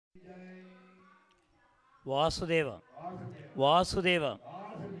వాసుదేవ వాసుదేవ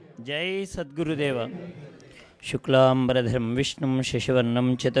జై సద్గురుదేవ. శుక్లాంబరధరం విష్ణుం శశివర్ణం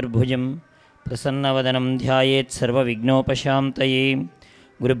చతుర్భుజం ప్రసన్నవదనం ధ్యాయేత్ సర్వవిఘ్నోపశాంతయే.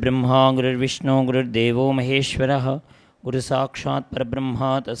 గురుబ్రహ్మా గురుర్విష్ణు గురుర్దేవో మహేశ్వరః గురుసాక్షాత్ పరబ్రహ్మ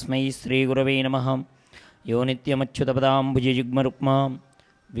తస్మై శ్రీగురవే నమః. యో నిత్యమచ్యుతపదాంబుజయుగ్మరుక్మా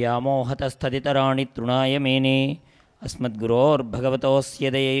వ్యామోహతస్తదితరాణి తృణాయ మేనే అస్మద్గురోర్భగవతోస్య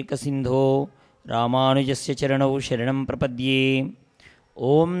దయైకసింధో రామానుజస్య చరణౌ శరణం ప్రపద్యే.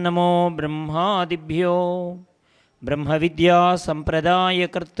 ఓం నమో బ్రహ్మాదిభ్యో బ్రహ్మవిద్యా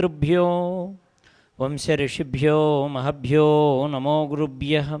సంప్రదాయకర్తృభ్యో వంశఋషిభ్యో మహభ్యో నమో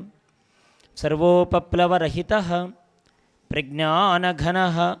గురుభ్యః. సర్వోపప్లవరహితః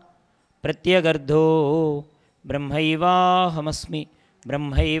ప్రజ్ఞానఘనః ప్రత్యగర్ధో బ్రహ్మైవాహమస్మి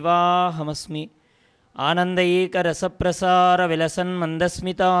బ్రహ్మైవాహమస్మి.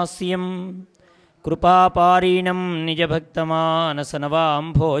 ఆనందైకరసప్రసారవిలసన్మందస్మితాస్యం కృపాపారీణం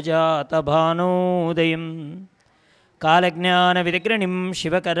నిజభక్తమానసనవాంభోజాతభానోదయం. కాలజ్ఞానవిదగ్రణిం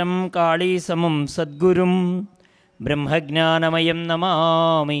శివకరం కాళీసమం సద్గురుం బ్రహ్మజ్ఞానమయం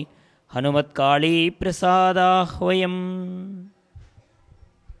నమామి హనుమత్కాళీప్రసాదాహ్వయం.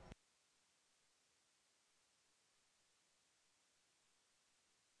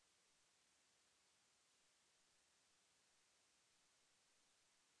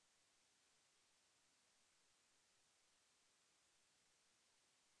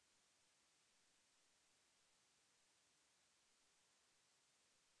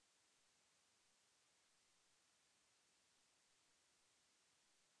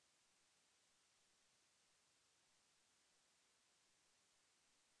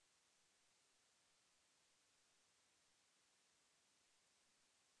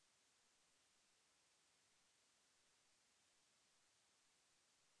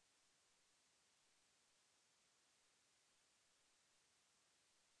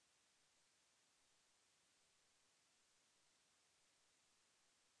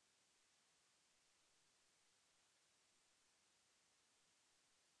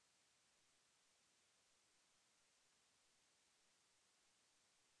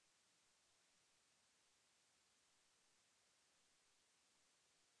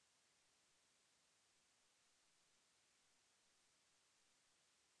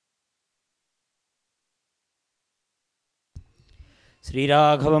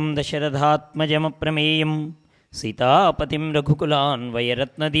 శ్రీరాఘవం దశరథాత్మజమప్రమేయం సీతాపతిం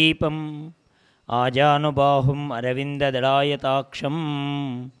రఘుకులాన్వయరత్నదీపం ఆజానుబాహుం అరవిందదళాయతాక్షం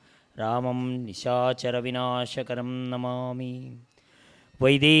రామం నిశాచరవినాశకరం నమామి.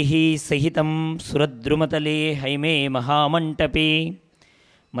 వైదేహీ సహితం సురద్రుమతలే హైమే మహామంటపే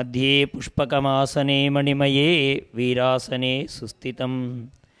మధ్యే పుష్పకమాసనే మణిమయే వీరాసనే సుస్థితం.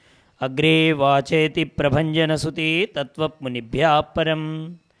 అగ్రే వాచేతి ప్రభంజనసుతే తత్వమునిభ్యా పరం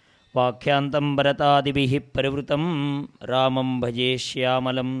వాఖ్యాంతం భరతాదిభిః పరివృతం రామం భజే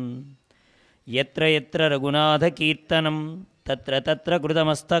శ్యామలం. యత్ర యత్ర రఘునాథకీర్తనం తత్ర తత్ర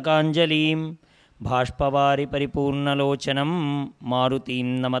కృతమస్తకాంజలిం బాష్పవారి పరిపూర్ణలోచనం మారుతీం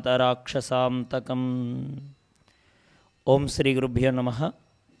నమత రాక్షసాంతకం. ఓం శ్రీ గురుభ్యో నమః.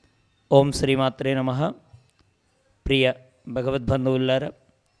 ఓం శ్రీమాత్రే నమః. ప్రియ భగవద్బంధువులారా,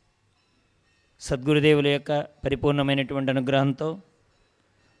 సద్గురుదేవుల యొక్క పరిపూర్ణమైనటువంటి అనుగ్రహంతో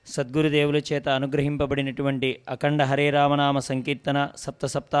సద్గురుదేవుల చేత అనుగ్రహింపబడినటువంటి అఖండ హరే రామనామ సంకీర్తన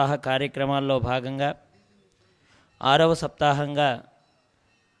సప్తాహ కార్యక్రమాల్లో భాగంగా 6వ సప్తాహంగా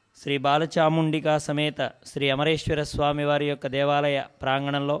శ్రీ బాలచాముండికా సమేత శ్రీ అమరేశ్వర స్వామి వారి యొక్క దేవాలయ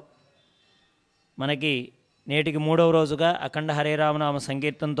ప్రాంగణంలో మనకి నేటికి 3వ రోజుగా అఖండ హరే రామనామ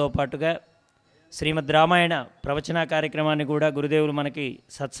సంకీర్తనతో పాటుగా శ్రీమద్ రామాయణ ప్రవచన కార్యక్రమాన్ని కూడా గురుదేవులు మనకి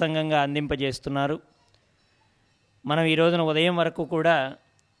సత్సంగంగా అందింపజేస్తున్నారు. మనం ఈ రోజున ఉదయం వరకు కూడా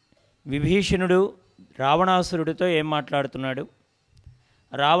విభీషణుడు రావణాసురుడితో ఏం మాట్లాడుతున్నాడు,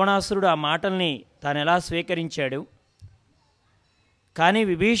 రావణాసురుడు ఆ మాటల్ని తాను ఎలా స్వీకరించాడు, కానీ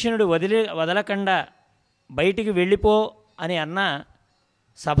విభీషణుడు వదలకుండా బయటికి వెళ్ళిపో అని అన్న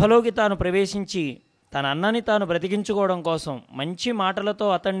సభలోకి తాను ప్రవేశించి తన అన్నని తాను బ్రతికించుకోవడం కోసం మంచి మాటలతో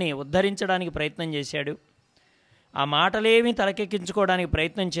అతన్ని ఉద్ధరించడానికి ప్రయత్నం చేశాడు. ఆ మాటలేమీ తలకెక్కించుకోవడానికి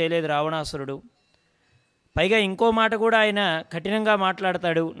ప్రయత్నం చేయలేదు రావణాసురుడు. పైగా ఇంకో మాట కూడా ఆయన కఠినంగా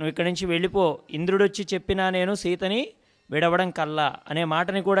మాట్లాడతాడు, నువ్వు ఇక్కడి నుంచి వెళ్ళిపో, ఇంద్రుడొచ్చి చెప్పినా నేను సీతని విడవడం కల్లా అనే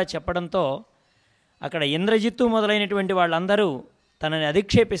మాటని కూడా చెప్పడంతో అక్కడ ఇంద్రజిత్తు మొదలైనటువంటి వాళ్ళందరూ తనని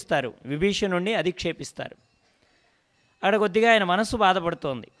అధిక్షేపిస్తారు, విభీషణుణ్ణి అధిక్షేపిస్తారు. అక్కడ కొద్దిగా ఆయన మనస్సు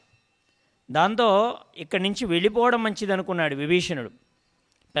బాధపడుతోంది. దాంతో ఇక్కడి నుంచి వెళ్ళిపోవడం మంచిది అనుకున్నాడు విభీషణుడు.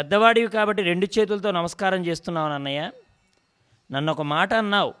 పెద్దవాడివి కాబట్టి 2 చేతులతో నమస్కారం చేస్తున్నావు అన్నయ్య, నన్ను ఒక మాట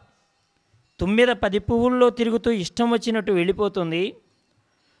అన్నావు, తుమ్మెద 10 పువ్వుల్లో తిరుగుతూ ఇష్టం వచ్చినట్టు వెళ్ళిపోతుంది.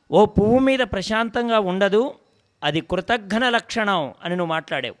 ఓ పువ్వు మీద ప్రశాంతంగా ఉండదు, అది కృతజ్ఞ లక్షణం అని నువ్వు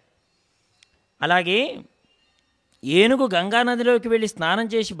మాట్లాడావు. అలాగే ఏనుగు గంగానదిలోకి వెళ్ళి స్నానం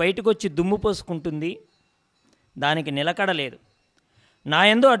చేసి బయటకు వచ్చి దుమ్ము పోసుకుంటుంది, దానికి నిలకడ లేదు. నా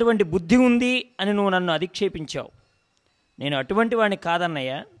యందు అటువంటి బుద్ధి ఉంది అని నువ్వు నన్ను అధిక్షేపించావు. నేను అటువంటి వాడిని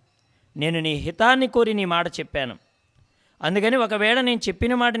కాదన్నయ్య. నేను నీ హితాన్ని కోరి నీ మాట చెప్పాను. అందుకని ఒకవేళ నేను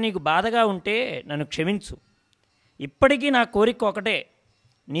చెప్పిన మాట నీకు బాధగా ఉంటే నన్ను క్షమించు. ఇప్పటికీ నా కోరిక ఒకటే,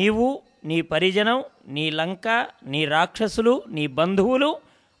 నీవు, నీ పరిజనం, నీ లంక, నీ రాక్షసులు, నీ బంధువులు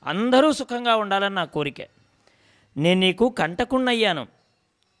అందరూ సుఖంగా ఉండాలని నా కోరిక. నేను నీకు కంటకున్నయ్యాను.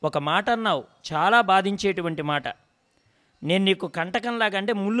 ఒక మాట అన్నావు, చాలా బాధించేటువంటి మాట. నేను నీకు కంటకంలాగా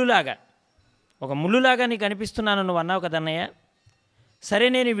అంటే ముళ్ళులాగా, ఒక ముళ్ళులాగా నీకు అనిపిస్తున్నాను నువ్వు అన్నావు కదన్నయ్య. సరే,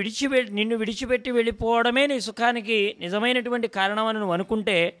 నేను నిన్ను విడిచిపెట్టి వెళ్ళిపోవడమే నీ సుఖానికి నిజమైనటువంటి కారణం అని నువ్వు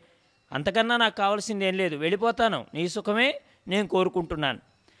అనుకుంటే అంతకన్నా నాకు కావాల్సింది ఏం లేదు. వెళ్ళిపోతాను, నీ సుఖమే నేను కోరుకుంటున్నాను.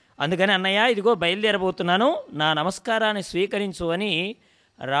 అందుకని అన్నయ్య, ఇదిగో బయలుదేరబోతున్నాను, నా నమస్కారాన్ని స్వీకరించు అని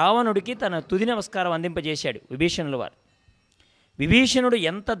రావణుడికి తన తుది నమస్కారం అందింపజేశాడు విభీషణుల వారు. విభీషణుడు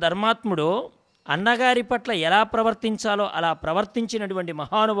ఎంత ధర్మాత్ముడో, అన్నగారి పట్ల ఎలా ప్రవర్తించాలో అలా ప్రవర్తించినటువంటి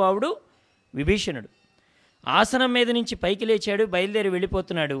మహానుభావుడు విభీషణుడు. ఆసనం మీద నుంచి పైకి లేచాడు, బయలుదేరి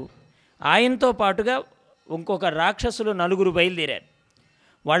వెళ్ళిపోతున్నాడు. ఆయనతో పాటుగా ఇంకొక రాక్షసులు 4 బయలుదేరారు.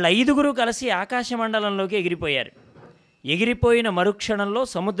 వాళ్ళ 5 కలిసి ఆకాశమండలంలోకి ఎగిరిపోయారు. ఎగిరిపోయిన మరుక్షణంలో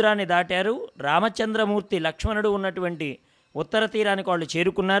సముద్రాన్ని దాటారు. రామచంద్రమూర్తి, లక్ష్మణుడు ఉన్నటువంటి ఉత్తర తీరానికి వాళ్ళు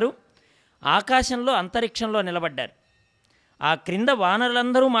చేరుకున్నారు. ఆకాశంలో, అంతరిక్షంలో నిలబడ్డారు. ఆ క్రింద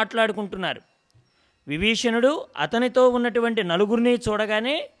వానరులందరూ మాట్లాడుకుంటున్నారు. విభీషణుడు అతనితో ఉన్నటువంటి 4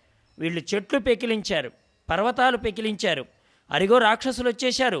 చూడగానే వీళ్ళు చెట్లు పెకిలించారు, పర్వతాలు పెకిలించారు. అరిగో రాక్షసులు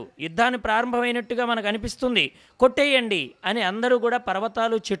వచ్చేశారు, యుద్ధాన్ని ప్రారంభమైనట్టుగా మనకు అనిపిస్తుంది, కొట్టేయండి అని అందరూ కూడా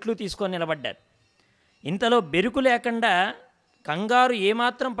పర్వతాలు, చెట్లు తీసుకొని నిలబడ్డారు. ఇంతలో బెరుకు లేకుండా, కంగారు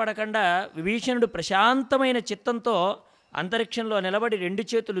ఏమాత్రం పడకుండా విభీషణుడు ప్రశాంతమైన చిత్తంతో అంతరిక్షంలో నిలబడి 2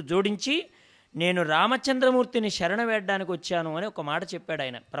 చేతులు జోడించి, నేను రామచంద్రమూర్తిని శరణ వేయడానికి వచ్చాను అని ఒక మాట చెప్పాడు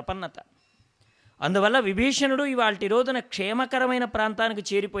ఆయన, ప్రపన్నత. అందువల్ల విభీషణుడు ఇవాల్టి రోజున క్షేమకరమైన ప్రాంతానికి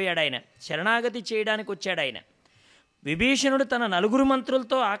చేరిపోయాడు. ఆయన శరణాగతి చేయడానికి వచ్చాడు. ఆయన విభీషణుడు తన 4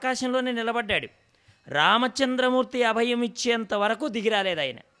 మంత్రులతో ఆకాశంలోనే నిలబడ్డాడు. రామచంద్రమూర్తి అభయం ఇచ్చేంత వరకు దిగిరాలేదు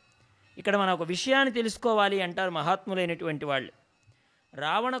ఆయన. ఇక్కడ మనం ఒక విషయాన్ని తెలుసుకోవాలి అంటారు మహాత్ములైనటువంటి వాళ్ళు.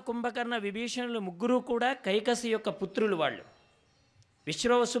 రావణ, కుంభకర్ణ, విభీషణులు 3 కూడా కైకసి యొక్క పుత్రులు. వాళ్ళు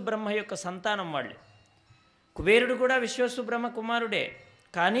విశ్వవసు బ్రహ్మ యొక్క సంతానం. వాళ్ళు కుబేరుడు కూడా విశ్వవసు బ్రహ్మ కుమారుడే.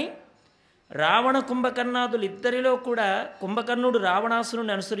 కానీ రావణ కుంభకర్ణాదులు ఇద్దరిలో కూడా కుంభకర్ణుడు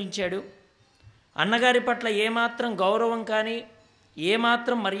రావణాసురుని అనుసరించాడు. అన్నగారి పట్ల ఏమాత్రం గౌరవం కానీ,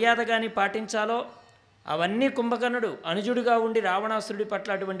 ఏమాత్రం మర్యాద కానీ పాటించాలో అవన్నీ కుంభకర్ణుడు అనుజుడుగా ఉండి రావణాసురుడి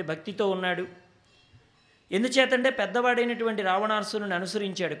పట్ల అటువంటి భక్తితో ఉన్నాడు. ఎందుచేతంటే పెద్దవాడైనటువంటి రావణాసురుని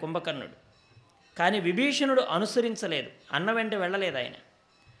అనుసరించాడు కుంభకర్ణుడు. కానీ విభీషణుడు అనుసరించలేదు, అన్న వెంట వెళ్ళలేదు. ఆయన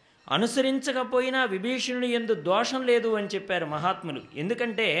అనుసరించకపోయినా విభీషణుడు యందు దోషం లేదు అని చెప్పారు మహాత్ములు.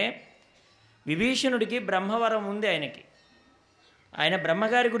 ఎందుకంటే విభీషణుడికి బ్రహ్మవరం ఉంది. ఆయన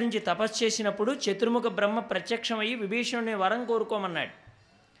బ్రహ్మగారి గురించి తపస్సు చేసినప్పుడు చతుర్ముఖ బ్రహ్మ ప్రత్యక్షమయ్యి విభీషణుని వరం కోరుకోమన్నాడు.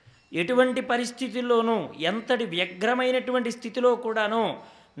 ఎటువంటి పరిస్థితుల్లోనూ, ఎంతటి వ్యగ్రమైనటువంటి స్థితిలో కూడాను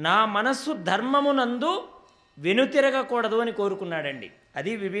నా మనస్సు ధర్మమునందు వెనుతిరగకూడదు అని కోరుకున్నాడండి.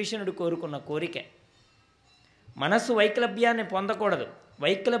 అది విభీషణుడు కోరుకున్న కోరిక. మనస్సు వైకలభ్యాన్ని పొందకూడదు.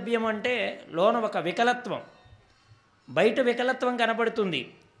 వైకలభ్యం అంటే లోన ఒక వికలత్వం, బయట వికలత్వం కనపడుతుంది.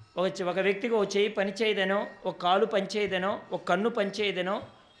 ఒక వ్యక్తికి ఒక చేయి పనిచేయదనో, ఒక కాలు పనిచేయదనో, ఒక కన్ను పనిచేయదనో,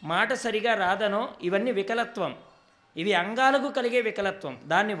 మాట సరిగా రాదనో, ఇవన్నీ వికలత్వం. ఇవి అంగాలకు కలిగే వికలత్వం.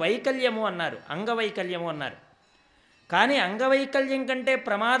 దాన్ని వైకల్యము అన్నారు, అంగవైకల్యము అన్నారు. కానీ అంగవైకల్యం కంటే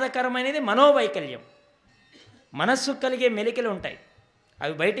ప్రమాదకరమైనది మనోవైకల్యం. మనస్సు కలిగే మెలికలు ఉంటాయి,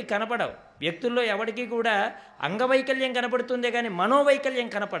 అవి బయటికి కనపడవు. వ్యక్తుల్లో ఎవరికి కూడా అంగవైకల్యం కనపడుతుందే కానీ మనోవైకల్యం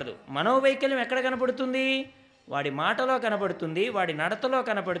కనపడదు. మనోవైకల్యం ఎక్కడ కనపడుతుంది? వాడి మాటలో కనపడుతుంది, వాడి నడతలో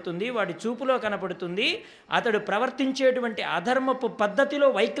కనపడుతుంది, వాడి చూపులో కనపడుతుంది. అతడు ప్రవర్తించేటువంటి అధర్మపు పద్ధతిలో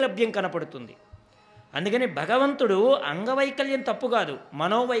వైకలభ్యం కనపడుతుంది. అందుకని భగవంతుడు అంగవైకల్యం తప్పు కాదు,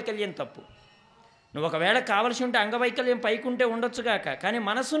 మనోవైకల్యం తప్పు. నువ్వు ఒకవేళ కావలసి ఉంటే అంగవైకల్యం పైకుంటే ఉండొచ్చుగాక, కానీ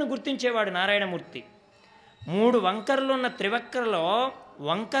మనస్సును గుర్తించేవాడు నారాయణమూర్తి. 3 వంకరలు ఉన్న త్రివక్రలో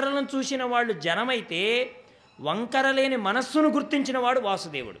వంకరలను చూసిన వాళ్ళు జనమైతే, వంకరలేని మనస్సును గుర్తించిన వాడు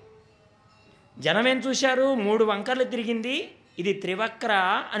వాసుదేవుడు. జనమేం చూశారు? 3 వంకర్లు తిరిగింది, ఇది త్రివక్ర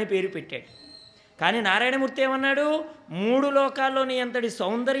అని పేరు పెట్టాడు. కానీ నారాయణమూర్తి ఏమన్నాడు? 3 లోకాల్లో నీ అంతటి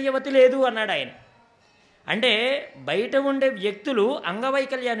సౌందర్యవతి లేదు అన్నాడు ఆయన. అంటే బయట ఉండే వ్యక్తులు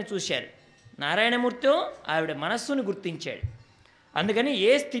అంగవైకల్యాన్ని చూశారు, నారాయణమూర్తి ఆవిడ మనస్సును గుర్తించాడు. అందుకని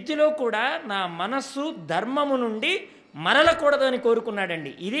ఏ స్థితిలో కూడా నా మనస్సు ధర్మము నుండి మరలకూడదు అని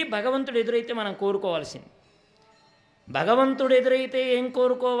కోరుకున్నాడండి. ఇది భగవంతుడు ఎదురైతే మనం కోరుకోవాల్సింది. భగవంతుడు ఎదురైతే ఏం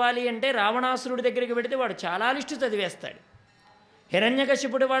కోరుకోవాలి అంటే, రావణాసురుడి దగ్గరికి వెడితే వాడు చాలా లిస్టు చదివేస్తాడు.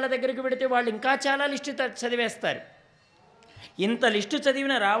 హిరణ్యకశిపుడి వాళ్ళ దగ్గరికి వెడితే వాళ్ళు ఇంకా చాలా లిస్టు చదివేస్తారు. ఇంత లిస్టు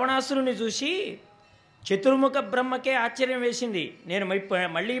చదివిన రావణాసురుని చూసి చతుర్ముఖ బ్రహ్మకే ఆశ్చర్యం వేసింది. నేను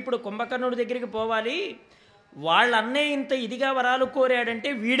మళ్ళీ ఇప్పుడు కుంభకర్ణుడి దగ్గరికి పోవాలి, వాళ్ళన్నే ఇంత ఇదిగా వరాలు కోరాడంటే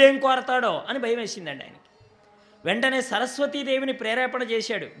వీడేం కోరతాడో అని భయం వేసిందండి ఆయనకి. వెంటనే సరస్వతీదేవిని ప్రేరేపణ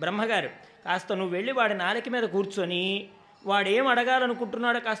చేశాడు బ్రహ్మగారు. కాస్త నువ్వు వెళ్ళి వాడి నాలుక మీద కూర్చొని వాడేం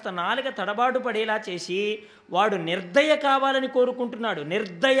అడగాలనుకుంటున్నాడో కాస్త నాలుక తడబాటు పడేలా చేసి, వాడు నిర్దయ కావాలని కోరుకుంటున్నాడు.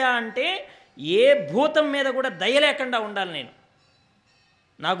 నిర్దయ అంటే ఏ భూతం మీద కూడా దయ లేకుండా ఉండాలి, నేను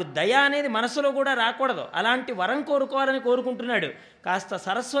నాకు దయ అనేది మనసులో కూడా రాకూడదు, అలాంటి వరం కోరుకోవాలని కోరుకుంటున్నాడు. కాస్త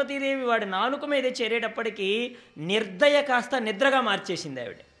సరస్వతీదేవి వాడి నాలుక మీద చేరేటప్పటికీ నిర్దయ కాస్త నిద్రగా మార్చేసింది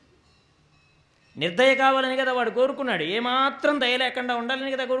ఆవిడ. నిర్దయ కావాలని కదా వాడు కోరుకున్నాడు, ఏమాత్రం దయ లేకుండా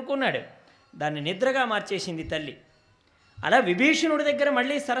ఉండాలని కదా కోరుకున్నాడు, దాన్ని నిద్రగా మార్చేసింది తల్లి. అలా విభీషణుడి దగ్గర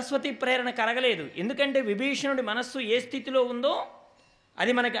మళ్ళీ సరస్వతి ప్రేరణ కలగలేదు. ఎందుకంటే విభీషణుడి మనస్సు ఏ స్థితిలో ఉందో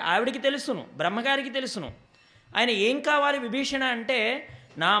అది మనకి ఆవిడికి తెలుసును, బ్రహ్మగారికి తెలుసును. ఆయన ఏం కావాలి విభీషణ అంటే,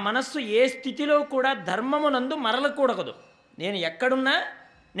 నా మనస్సు ఏ స్థితిలో కూడా ధర్మమునందు మరలకూడదు, నేను ఎక్కడున్నా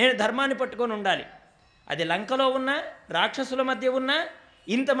నేను ధర్మాన్ని పట్టుకొని ఉండాలి. అది లంకలో ఉన్నా, రాక్షసుల మధ్య ఉన్నా,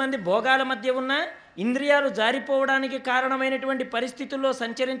 ఇంతమంది భోగాల మధ్య ఉన్నా, ఇంద్రియాలు జారిపోవడానికి కారణమైనటువంటి పరిస్థితుల్లో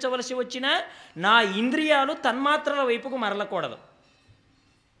సంచరించవలసి వచ్చినా నా ఇంద్రియాలు తన్మాత్రల వైపుకు మరలకూడదు.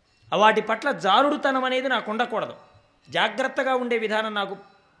 వాటి పట్ల జారుడుతనం అనేది నాకు ఉండకూడదు. జాగ్రత్తగా ఉండే విధానం నాకు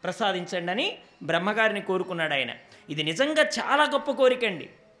ప్రసాదించండి అని బ్రహ్మగారిని కోరుకున్నాడు ఆయన. ఇది నిజంగా చాలా గొప్ప కోరికండి.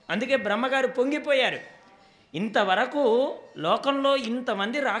 అందుకే బ్రహ్మగారు పొంగిపోయారు. ఇంతవరకు లోకంలో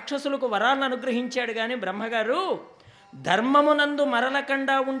ఇంతమంది రాక్షసులకు వరాలను అనుగ్రహించాడు, కానీ బ్రహ్మగారు ధర్మమునందు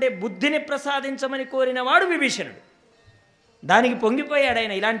మరలకుండా ఉండే బుద్ధిని ప్రసాదించమని కోరినవాడు విభీషణుడు. దానికి పొంగిపోయాడు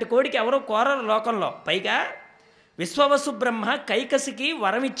ఆయన. ఇలాంటి కోరిక ఎవరో కోరరు లోకంలో. పైగా విశ్వవసు బ్రహ్మ కైకసికి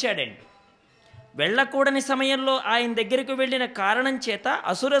వరం ఇచ్చాడండి. వెళ్ళకూడని సమయంలో ఆయన దగ్గరికి వెళ్ళిన కారణం చేత,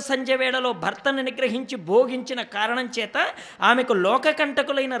 అసుర సంధ్య వేళలో భర్తను నిగ్రహించి భోగించిన కారణం చేత ఆమెకు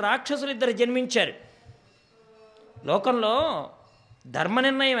లోకకంటకులైన రాక్షసులిద్దరు జన్మించారు. లోకంలో ధర్మ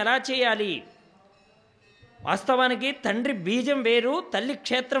నిర్ణయం ఎలా చేయాలి? వాస్తవానికి తండ్రి బీజం వేరు, తల్లి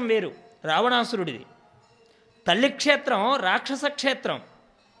క్షేత్రం వేరు. రావణాసురుడిది తల్లి క్షేత్రం రాక్షస క్షేత్రం.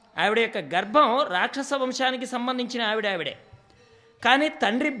 ఆవిడ యొక్క గర్భం రాక్షస వంశానికి సంబంధించిన ఆవిడే. కానీ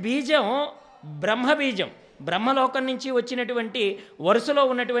తండ్రి బీజం బ్రహ్మబీజం, బ్రహ్మలోకం నుంచి వచ్చినటువంటి వరుసలో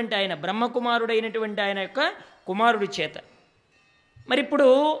ఉన్నటువంటి ఆయన, బ్రహ్మకుమారుడైనటువంటి ఆయన యొక్క కుమారుడి చేత. మరి ఇప్పుడు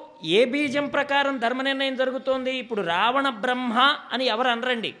ఏ బీజం ప్రకారం ధర్మ నిర్ణయం జరుగుతోంది? ఇప్పుడు రావణ బ్రహ్మ అని ఎవరు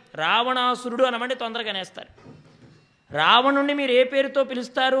అనరండి, రావణాసురుడు అనమంటే తొందరగా నేస్తారు. రావణుణ్ణి మీరు ఏ పేరుతో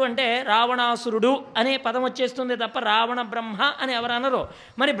పిలుస్తారు అంటే రావణాసురుడు అనే పదం వచ్చేస్తుంది తప్ప రావణ బ్రహ్మ అని ఎవరు అనరు.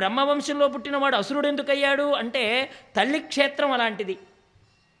 మరి బ్రహ్మవంశంలో పుట్టినవాడు అసురుడు ఎందుకు అయ్యాడు అంటే, తల్లి క్షేత్రం అలాంటిది.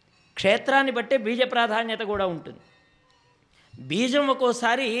 క్షేత్రాన్ని బట్టే బీజ ప్రాధాన్యత కూడా ఉంటుంది. బీజం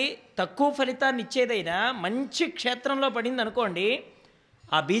ఒక్కోసారి తక్కువ ఫలితాన్ని ఇచ్చేదైనా మంచి క్షేత్రంలో పడింది అనుకోండి,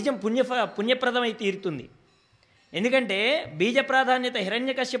 ఆ బీజం పుణ్యప్రదమై తీరుతుంది. ఎందుకంటే బీజ ప్రాధాన్యత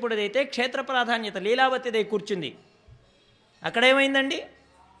హిరణ్యకశ్యపుడిదైతే క్షేత్ర ప్రాధాన్యత లీలావతిదై కూర్చుంది. అక్కడేమైందండి?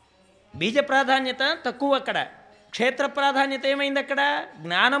 బీజ ప్రాధాన్యత తక్కువ, అక్కడ క్షేత్ర ప్రాధాన్యత ఏమైంది? అక్కడ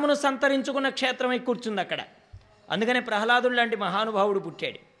జ్ఞానమును సంతరించుకున్న క్షేత్రమై కూర్చుంది అక్కడ. అందుకనే ప్రహ్లాదుడు లాంటి మహానుభావుడు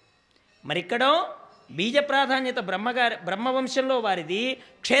పుట్టాడు. మరిక్కడో బీజ ప్రాధాన్యత బ్రహ్మవంశంలో వారిది,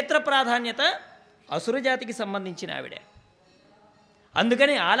 క్షేత్ర ప్రాధాన్యత అసురజాతికి సంబంధించిన ఆవిడే.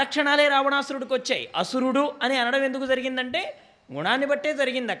 అందుకని ఆ లక్షణాలే రావణాసురుడికి వచ్చాయి. అసురుడు అని అనడం ఎందుకు జరిగిందంటే గుణాన్ని బట్టే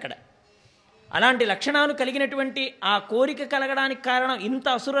జరిగింది అక్కడ. అలాంటి లక్షణాలు కలిగినటువంటి ఆ కోరిక కలగడానికి కారణం, ఇంత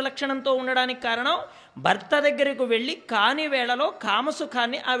అసుర లక్షణంతో ఉండడానికి కారణం, భర్త దగ్గరకు వెళ్ళి కాని వేళలో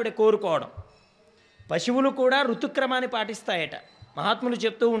కామసుఖాన్ని ఆవిడ కోరుకోవడం. పశువులు కూడా ఋతుక్రమాన్ని పాటిస్తాయట, మహాత్ములు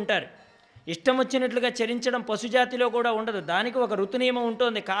చెప్తూ ఉంటారు. ఇష్టం వచ్చినట్లుగా చరించడం పశుజాతిలో కూడా ఉండదు. దానికి ఒక ఋతునియమం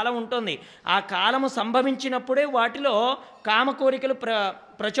ఉంటుంది, కాలం ఉంటుంది. ఆ కాలము సంభవించినప్పుడే వాటిలో కామ కోరికలు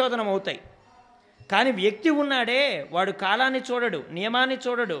ప్రచోదనం అవుతాయి. కానీ వ్యక్తి ఉన్నాడే, వాడు కాలాన్ని చూడడు, నియమాన్ని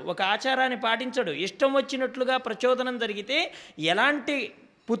చూడడు, ఒక ఆచారాన్ని పాటించడు. ఇష్టం వచ్చినట్లుగా ప్రచోదనం జరిగితే ఎలాంటి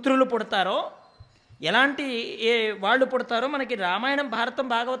పుత్రులు పుడతారో, ఎలాంటి వాళ్ళు పుడతారో మనకి రామాయణం, భారతం,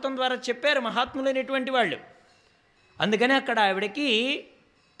 భాగవతం ద్వారా చెప్పారు మహాత్ములైనటువంటి వాళ్ళు. అందుకని అక్కడ ఆవిడకి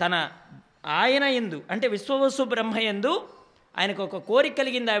తన ఆయన యందు అంటే విశ్వవసు బ్రహ్మ యందు ఆయనకు ఒక కోరిక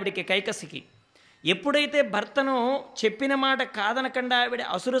కలిగింది ఆవిడికి, కైకసికి. ఎప్పుడైతే భర్తను చెప్పిన మాట కాదనకుండా ఆవిడ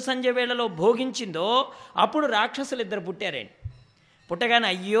అసుర సంధ్య వేళలో భోగించిందో అప్పుడు రాక్షసులు ఇద్దరు పుట్టారండి. పుట్టగానే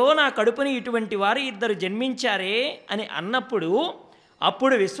అయ్యో నా కడుపుని ఇటువంటి వారు ఇద్దరు జన్మించారే అని అన్నప్పుడు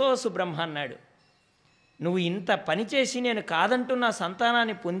అప్పుడు విశ్వవసు బ్రహ్మ అన్నాడు, నువ్వు ఇంత పని చేసి నేను కాదంటున్న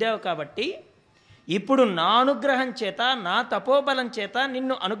సంతానాన్ని పొందావు కాబట్టి ఇప్పుడు నా అనుగ్రహం చేత నా తపోబలం చేత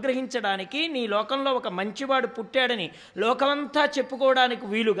నిన్ను అనుగ్రహించడానికి నీ లోకంలో ఒక మంచివాడు పుట్టాడని లోకమంతా చెప్పుకోవడానికి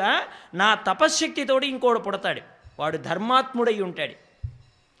వీలుగా నా తపశ్శక్తితోటి ఇంకోడు పుడతాడు, వాడు ధర్మాత్ముడై ఉంటాడు,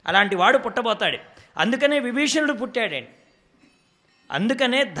 అలాంటి వాడు పుట్టబోతాడు. అందుకనే విభీషణుడు పుట్టాడండి.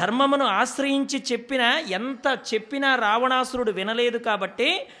 అందుకనే ధర్మమును ఆశ్రయించి ఎంత చెప్పినా రావణాసురుడు వినలేదు కాబట్టి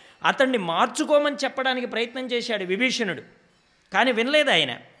అతన్ని మార్చుకోమని చెప్పడానికి ప్రయత్నం చేశాడు విభీషణుడు. కానీ వినలేదు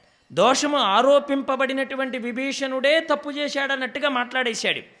ఆయన. దోషము ఆరోపింపబడినటువంటి విభీషణుడే తప్పు చేశాడన్నట్టుగా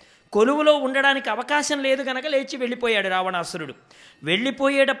మాట్లాడేశాడు. కొలువులో ఉండడానికి అవకాశం లేదు కనుక లేచి వెళ్ళిపోయాడు రావణాసురుడు.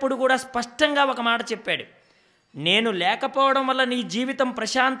 వెళ్ళిపోయేటప్పుడు కూడా స్పష్టంగా ఒక మాట చెప్పాడు, నేను లేకపోవడం వల్ల నీ జీవితం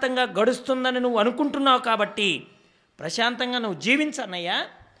ప్రశాంతంగా గడుస్తుందని నువ్వు అనుకుంటున్నావు కాబట్టి ప్రశాంతంగా నువ్వు జీవించన్నయ్యా,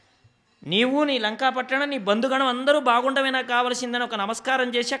 నీవు నీ లంకాపట్టణం నీ బంధుగణం అందరూ బాగుండమే నాకు కావలసిందని ఒక నమస్కారం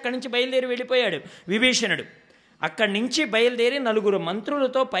చేసి అక్కడి నుంచి బయలుదేరి వెళ్ళిపోయాడు విభీషణుడు. అక్కడి నుంచి బయలుదేరి 4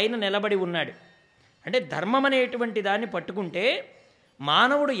 మంత్రులతో పైన నిలబడి ఉన్నాడు. అంటే ధర్మం అనేటువంటి దాన్ని పట్టుకుంటే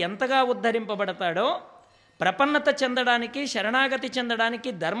మానవుడు ఎంతగా ఉద్ధరింపబడతాడో, ప్రపన్నత చెందడానికి శరణాగతి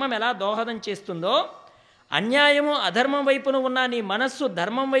చెందడానికి ధర్మం ఎలా దోహదం చేస్తుందో, అన్యాయము అధర్మం వైపున ఉన్న నీ మనస్సు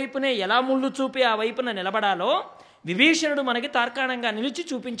ధర్మం వైపునే ఎలా ముళ్ళు చూపి ఆ వైపున నిలబడాలో విభీషణుడు మనకి తార్కాణంగా నిలిచి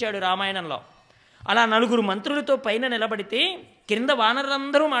చూపించాడు రామాయణంలో. అలా 4 మంత్రులతో పైన నిలబడితే క్రింద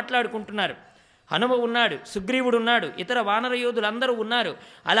వానరులందరూ మాట్లాడుకుంటున్నారు. హనుమ ఉన్నాడు, సుగ్రీవుడు ఉన్నాడు, ఇతర వానర యోధులందరూ ఉన్నారు.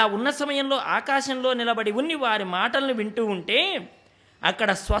 అలా ఉన్న సమయంలో ఆకాశంలో నిలబడి ఉన్ని వారి మాటలను వింటూ ఉంటే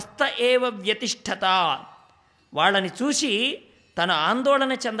అక్కడ స్వస్థ ఏవ వ్యతిష్ఠత, వాళ్ళని చూసి తను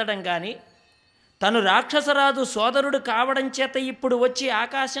ఆందోళన చెందడం కానీ, తను రాక్షసరాజు సోదరుడు కావడం చేత ఇప్పుడు వచ్చి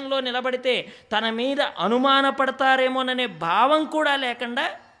ఆకాశంలో నిలబడితే తన మీద అనుమానపడతారేమోననే భావం కూడా లేకుండా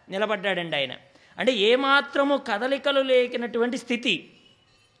నిలబడ్డాడండి ఆయన. అంటే ఏమాత్రము కదలికలు లేకినటువంటి స్థితి.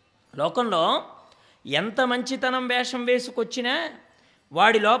 లోకంలో ఎంత మంచితనం వేషం వేసుకొచ్చినా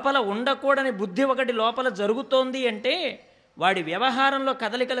వాడి లోపల ఉండకూడని బుద్ధి ఒకటి లోపల జరుగుతోంది అంటే వాడి వ్యవహారంలో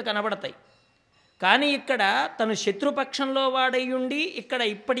కదలికలు కనబడతాయి. కానీ ఇక్కడ తను శత్రుపక్షంలో వాడయ్యుండి ఇక్కడ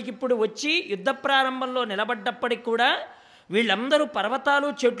ఇప్పటికిప్పుడు వచ్చి యుద్ధ ప్రారంభంలో నిలబడ్డప్పటికి కూడా వీళ్ళందరూ పర్వతాలు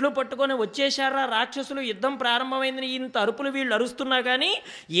చెట్లు పట్టుకొని వచ్చేశారా రాక్షసులు, యుద్ధం ప్రారంభమైందని ఇంత అరుపులు వీళ్ళు అరుస్తున్నా కానీ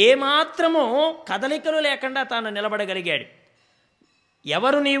ఏమాత్రమూ కదలికలు లేకుండా తాను నిలబడగలిగాడు.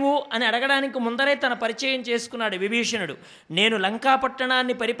 ఎవరు నీవు అని అడగడానికి ముందరే తన పరిచయం చేసుకున్నాడు విభీషణుడు. నేను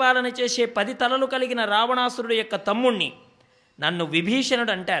లంకాపట్టణాన్ని పరిపాలన చేసే 10 తలలు కలిగిన రావణాసురుడు యొక్క తమ్ముణ్ణి, నన్ను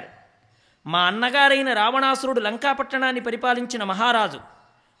విభీషణుడు అంటారు. మా అన్నగారైన రావణాసురుడు లంకాపట్టణాన్ని పరిపాలించిన మహారాజు.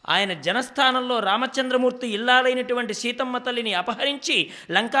 ఆయన జనస్థానంలో రామచంద్రమూర్తి ఇల్లాలైనటువంటి సీతమ్మ తల్లిని అపహరించి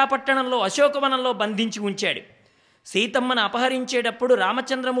లంకాపట్టణంలో అశోకవనంలో బంధించి ఉంచాడు. సీతమ్మను అపహరించేటప్పుడు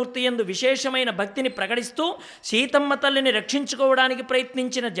రామచంద్రమూర్తి యందు విశేషమైన భక్తిని ప్రకటిస్తూ సీతమ్మ తల్లిని రక్షించుకోవడానికి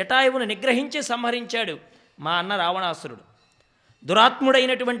ప్రయత్నించిన జటాయువును నిగ్రహించి సంహరించాడు మా అన్న రావణాసురుడు.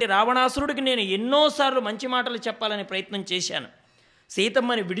 దురాత్ముడైనటువంటి రావణాసురుడికి నేను ఎన్నోసార్లు మంచి మాటలు చెప్పాలని ప్రయత్నం చేశాను.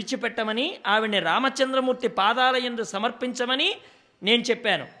 సీతమ్మని విడిచిపెట్టమని, ఆవిడ్ని రామచంద్రమూర్తి పాదాల యందు సమర్పించమని నేను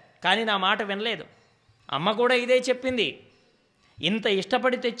చెప్పాను. కానీ నా మాట వినలేదు. అమ్మ కూడా ఇదే చెప్పింది. ఇంత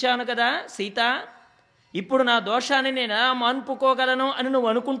ఇష్టపడి తెచ్చాను కదా సీత, ఇప్పుడు నా దోషాన్ని నేను ఎలా మాన్పుకోగలను అని నువ్వు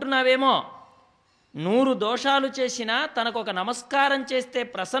అనుకుంటున్నావేమో. 100 దోషాలు చేసినా తనకొక నమస్కారం చేస్తే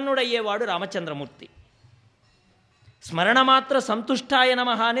ప్రసన్నుడయ్యేవాడు రామచంద్రమూర్తి. స్మరణమాత్ర సంతుష్టాయ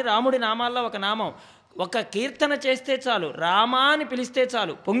నమః అని రాముడి నామాల్లో ఒక నామం. ఒక కీర్తన చేస్తే చాలు, రామా అని పిలిస్తే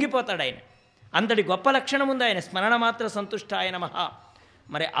చాలు, పొంగిపోతాడు ఆయన. అంతటి గొప్ప లక్షణం ఉంది ఆయన స్మరణమాత్ర సంతుష్టాయ నమః.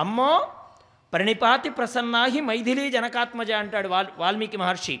 మరి అమ్మో ప్రణిపాతి ప్రసన్నాహి మైథిలీ జనకాత్మజ అంటాడు వాల్మీకి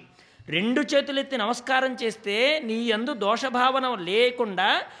మహర్షి. 2 చేతులెత్తి నమస్కారం చేస్తే నీ యందు దోషభావన లేకుండా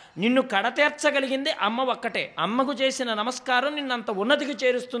నిన్ను కడతేర్చగలిగింది అమ్మ ఒక్కటే. అమ్మకు చేసిన నమస్కారం నిన్నంత ఉన్నతికి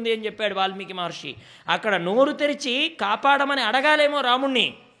చేరుస్తుంది అని చెప్పాడు వాల్మీకి మహర్షి. అక్కడ నోరు తెరిచి కాపాడమని అడగాలేమో రాముణ్ణి,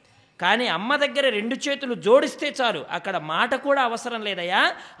 కానీ అమ్మ దగ్గర 2 చేతులు జోడిస్తే చాలు, అక్కడ మాట కూడా అవసరం లేదయ్యా.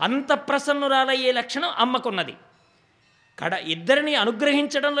 అంత ప్రసన్నురాలయ్యే లక్షణం అమ్మకున్నది. ఇద్దరిని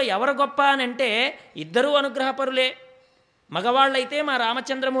అనుగ్రహించడంలో ఎవరు గొప్ప అని అంటే ఇద్దరూ అనుగ్రహపరులే. మగవాళ్ళైతే మా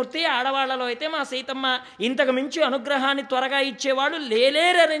రామచంద్రమూర్తి, ఆడవాళ్లలో అయితే మా సీతమ్మ. ఇంతకు మించి అనుగ్రహాన్ని త్వరగా ఇచ్చేవాడు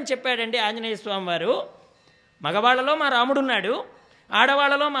లేలేరని చెప్పాడండి ఆంజనేయ స్వామి వారు. మగవాళ్లలో మా రాముడున్నాడు,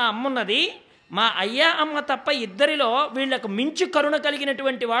 ఆడవాళ్లలో మా అమ్మున్నది. మా అయ్యా అమ్మ తప్ప ఇద్దరిలో వీళ్లకు మించి కరుణ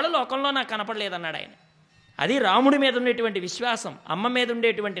కలిగినటువంటి వాళ్ళు లోకంలో నాకు కనపడలేదన్నాడు ఆయన. అది రాముడి మీద ఉండేటువంటి విశ్వాసం, అమ్మ మీద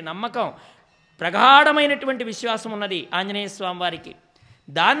ఉండేటువంటి నమ్మకం, ప్రగాఢమైనటువంటి విశ్వాసం ఉన్నది ఆంజనేయ స్వామి వారికి.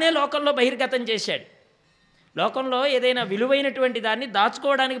 దాన్నే లోకంలో బహిర్గతం చేశాడు. లోకంలో ఏదైనా విలువైనటువంటి దాన్ని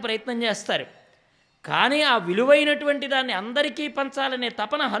దాచుకోవడానికి ప్రయత్నం చేస్తారు, కానీ ఆ విలువైనటువంటి దాన్ని అందరికీ పంచాలనే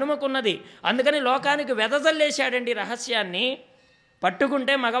తపన హనుమకున్నది. అందుకని లోకానికి వెదజల్లేశాడండి రహస్యాన్ని.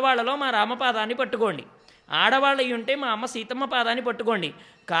 పట్టుకుంటే మగవాళ్ళలో మా రామపాదాన్ని పట్టుకోండి, ఆడవాళ్ళు అయి ఉంటే మా అమ్మ సీతమ్మ పాదాన్ని పట్టుకోండి,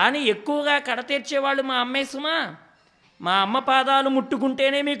 కానీ ఎక్కువగా కడతీర్చేవాళ్ళు మా అమ్మే సుమా, మా అమ్మ పాదాలు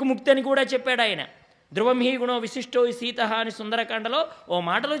ముట్టుకుంటేనే మీకు ముక్తి అని కూడా చెప్పాడు ఆయన. ధ్రువం హీ గుణో విశిష్టో సీత అని సుందరకాండలో ఓ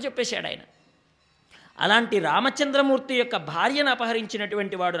మాటలో చెప్పేశాడు ఆయన. అలాంటి రామచంద్రమూర్తి యొక్క భార్యను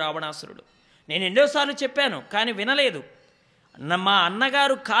అపహరించినటువంటి వాడు రావణాసురుడు. నేను ఎన్నోసార్లు చెప్పాను కానీ వినలేదు. మా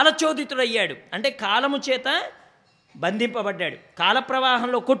అన్నగారు కాలచోదితుడయ్యాడు, అంటే కాలము చేత బంధింపబడ్డాడు,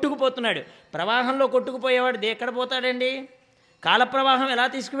 కాలప్రవాహంలో కొట్టుకుపోతున్నాడు. ప్రవాహంలో కొట్టుకుపోయేవాడు ఎక్కడ పోతాడండి? కాలప్రవాహం ఎలా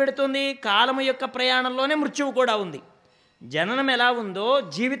తీసుకువెడుతుంది? కాలము యొక్క ప్రయాణంలోనే మృత్యువు కూడా ఉంది. జననం ఎలా ఉందో,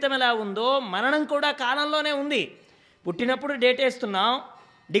 జీవితం ఎలా ఉందో, మరణం కూడా కాలంలోనే ఉంది. పుట్టినప్పుడు డేట్ వేస్తున్నాం,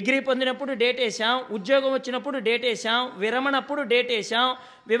 డిగ్రీ పొందినప్పుడు డేట్ వేసాం, ఉద్యోగం వచ్చినప్పుడు డేట్ వేసాం, విరమణప్పుడు డేట్ వేసాం,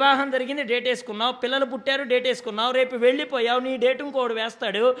 వివాహం జరిగింది డేట్ వేసుకున్నాం, పిల్లలు పుట్టారు డేట్ వేసుకున్నావు, రేపు వెళ్ళిపోయావు నీ డేటు ఇంకోడు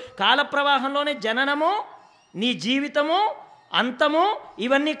వేస్తాడు. కాలప్రవాహంలోనే జననము, నీ జీవితము, అంతము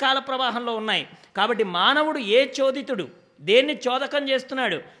ఇవన్నీ కాలప్రవాహంలో ఉన్నాయి. కాబట్టి మానవుడు ఏ చోదితుడు దేన్ని చోదకం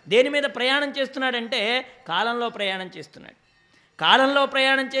చేస్తున్నాడు, దేని మీద ప్రయాణం చేస్తున్నాడంటే కాలంలో ప్రయాణం చేస్తున్నాడు. కాలంలో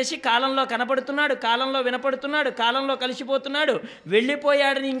ప్రయాణం చేసి కాలంలో కనపడుతున్నాడు, కాలంలో వినపడుతున్నాడు, కాలంలో కలిసిపోతున్నాడు,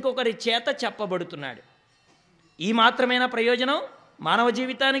 వెళ్ళిపోయాడని ఇంకొకరి చేత చెప్పబడుతున్నాడు. ఈ మాత్రమేనా ప్రయోజనం మానవ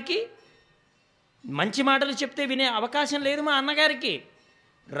జీవితానికి? మంచి మాటలు చెప్తే వినే అవకాశం లేదు మా అన్నగారికి.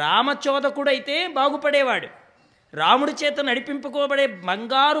 రామచోదకుడైతే బాగుపడేవాడు, రాముడి చేత నడిపింపుకోబడే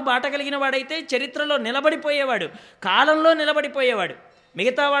బంగారు బాట కలిగిన వాడైతే చరిత్రలో నిలబడిపోయేవాడు, కాలంలో నిలబడిపోయేవాడు.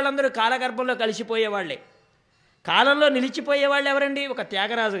 మిగతా వాళ్ళందరూ కాలగర్భంలో కలిసిపోయేవాళ్లే. కాలంలో నిలిచిపోయేవాళ్ళు ఎవరండి? ఒక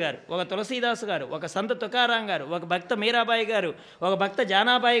త్యాగరాజు గారు, ఒక తులసీదాసు గారు, ఒక సంత తుకారాం గారు, ఒక భక్త మీరాబాయి గారు, ఒక భక్త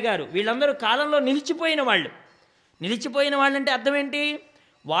జానాబాయి గారు, వీళ్ళందరూ కాలంలో నిలిచిపోయిన వాళ్ళు. నిలిచిపోయిన వాళ్ళంటే అర్థం ఏంటి?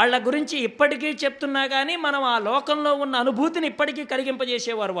 వాళ్ళ గురించి ఇప్పటికీ చెప్తున్నా కానీ మనం ఆ లోకంలో ఉన్న అనుభూతిని ఇప్పటికీ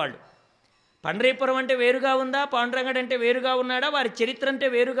కలిగింపజేసేవారు వాళ్ళు. పండరీపురం అంటే వేరుగా ఉందా, పాండురంగడు అంటే వేరుగా ఉన్నాడా, వారి చరిత్ర అంటే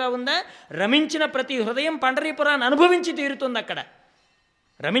వేరుగా ఉందా? రమించిన ప్రతి హృదయం పండరీపురాన్ని అనుభవించి తీరుతుంది. అక్కడ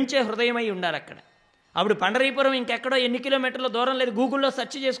రమించే హృదయమై ఉండాలి అక్కడ. అప్పుడు పండరీపురం ఇంకెక్కడో ఎన్ని కిలోమీటర్ల దూరం లేదు, గూగుల్లో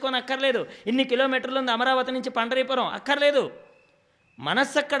సెర్చ్ చేసుకొని అక్కర్లేదు. ఇన్ని కిలోమీటర్లు ఉంది అమరావతి నుంచి పండరీపురం, అక్కర్లేదు.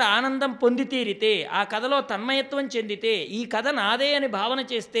 మనస్సు అక్కడ ఆనందం పొంది తీరితే, ఆ కథలో తన్మయత్వం చెందితే, ఈ కథ నాదే అని భావన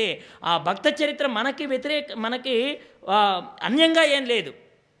చేస్తే, ఆ భక్త చరిత్ర మనకి అన్యంగా ఏం లేదు.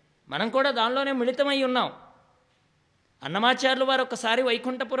 మనం కూడా దానిలోనే మిళితమై ఉన్నాం. అన్నమాచార్యులు వారు ఒకసారి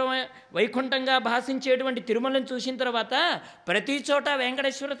వైకుంఠంగా భాషించేటువంటి తిరుమలను చూసిన తర్వాత ప్రతి చోట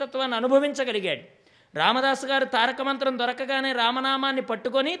వెంకటేశ్వర తత్వాన్ని అనుభవించగలిగాడు. రామదాసు గారు తారక మంత్రం దొరకగానే రామనామాన్ని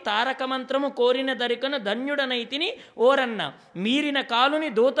పట్టుకొని, తారక మంత్రము కోరిన దరికను ధన్యుడనైతిని ఓరన్న, మీరిన కాలుని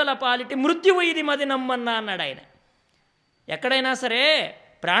దూతల పాలిటి మృత్యువు ఇది మది నమ్మన్నా అన్నాడు ఆయన. ఎక్కడైనా సరే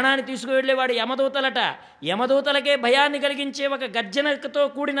ప్రాణాన్ని తీసుకువెళ్ళేవాడు యమదూతలట. యమదూతలకే భయాన్ని కలిగించే ఒక గర్జనతో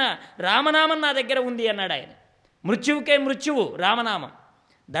కూడిన రామనామం నా దగ్గర ఉంది అన్నాడు ఆయన. మృత్యువుకే మృత్యువు రామనామం.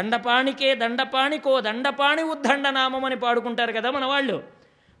 దండపాణికే దండపాణికో దండపాణి ఉద్దండనామం అని పాడుకుంటారు కదా మన వాళ్ళు.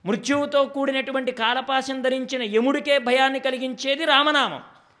 మృత్యువుతో కూడినటువంటి కాలపాశం ధరించిన యముడికే భయాన్ని కలిగించేది రామనామం.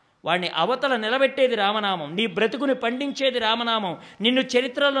 వాడిని అవతల నిలబెట్టేది రామనామం, నీ బ్రతుకుని పండించేది రామనామం, నిన్ను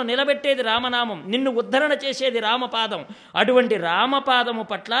చరిత్రలో నిలబెట్టేది రామనామం, నిన్ను ఉద్ధరణ చేసేది రామపాదం. అటువంటి రామపాదము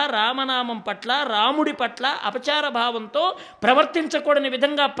పట్ల, రామనామం పట్ల, రాముడి పట్ల అపచార భావంతో ప్రవర్తించకూడని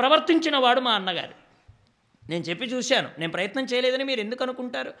విధంగా ప్రవర్తించిన వాడు మా అన్నగారు. నేను చెప్పి చూశాను, నేను ప్రయత్నం చేయలేదని మీరు ఎందుకు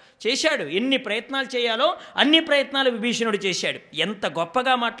అనుకుంటారు? చేశాడు. ఎన్ని ప్రయత్నాలు చేయాలో అన్ని ప్రయత్నాలు విభీషణుడు చేశాడు. ఎంత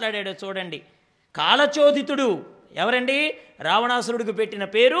గొప్పగా మాట్లాడాడో చూడండి. కాలచోదితుడు ఎవరండి? రావణాసురుడికి పెట్టిన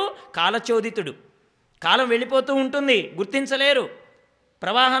పేరు కాలచోదితుడు. కాలం వెళ్ళిపోతూ ఉంటుంది, గుర్తించలేరు.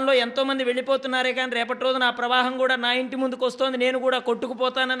 ప్రవాహంలో ఎంతోమంది వెళ్ళిపోతున్నారే కానీ రేపటి రోజున ఆ ప్రవాహం కూడా నా ఇంటి ముందుకు వస్తోంది, నేను కూడా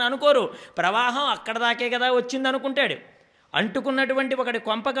కొట్టుకుపోతానని అనుకోరు. ప్రవాహం అక్కడ దాకే కదా వచ్చింది అనుకుంటాడు. అంటుకున్నటువంటి ఒకటి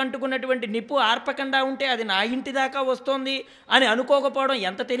కొంపకు అంటుకున్నటువంటి నిప్పు ఆర్పకుండా ఉంటే అది నా ఇంటి దాకా వస్తోంది అని అనుకోకపోవడం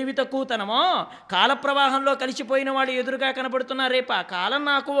ఎంత తెలివి తక్కువతనమో. కాలప్రవాహంలో కలిసిపోయిన వాళ్ళు ఎదురుగా కనబడుతున్నా రేపు ఆ కాలం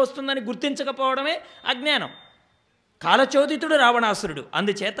నాకు వస్తుందని గుర్తించకపోవడమే అజ్ఞానం. కాలచోదితుడు రావణాసురుడు.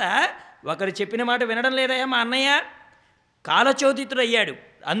 అందుచేత ఒకరు చెప్పిన మాట వినడం లేదయ్యా మా అన్నయ్య, కాలచోదితుడు అయ్యాడు.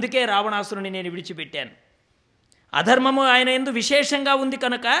 అందుకే రావణాసురుని నేను విడిచిపెట్టాను. అధర్మము ఆయన యందు విశేషంగా ఉంది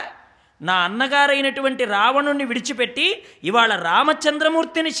కనుక నా అన్నగారైనటువంటి రావణుణ్ణి విడిచిపెట్టి ఇవాళ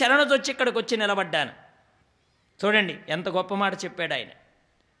రామచంద్రమూర్తిని శరణదొచ్చి ఇక్కడికి వచ్చి నిలబడ్డాను. చూడండి ఎంత గొప్ప మాట చెప్పాడు ఆయన.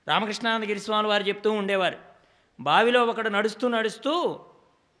 రామకృష్ణానందగిరి స్వామి వారు చెప్తూ ఉండేవారు, బావిలో ఒకడు నడుస్తూ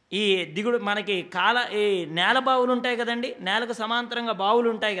ఈ దిగుడు మనకి ఈ నేల బావులు ఉంటాయి కదండి, నేలకు సమాంతరంగా బావులు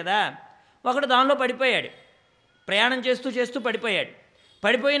ఉంటాయి కదా, ఒకడు దానిలో పడిపోయాడు. ప్రయాణం చేస్తూ పడిపోయాడు.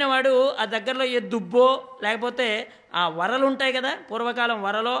 పడిపోయిన వాడు ఆ దగ్గరలో ఏ దుబ్బో లేకపోతే ఆ వరలు ఉంటాయి కదా, పూర్వకాలం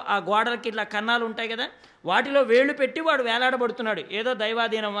వరలో ఆ గోడలకి ఇట్లా కన్నాలు ఉంటాయి కదా, వాటిలో వేళ్ళు పెట్టి వాడు వేలాడబడుతున్నాడు. ఏదో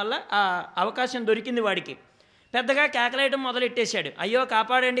దైవాధీనం వల్ల ఆ అవకాశం దొరికింది వాడికి. పెద్దగా కేకలేయడం మొదలెట్టేశాడు. అయ్యో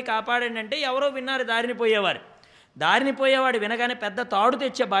కాపాడండి కాపాడండి అంటే ఎవరో విన్నారు, దారిని పోయేవారు. దారిని పోయేవాడు వినగానే పెద్ద తాడు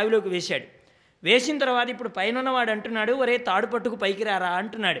తెచ్చే బావిలోకి వేశాడు. వేసిన తర్వాత ఇప్పుడు పైనన్నవాడు అంటున్నాడు, ఒరే తాడు పట్టుకు పైకి రారా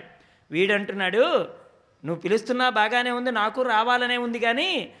అంటున్నాడు. వీడంటున్నాడు, నువ్వు పిలుస్తున్నా బాగానే ఉంది, నాకు రావాలనే ఉంది, కానీ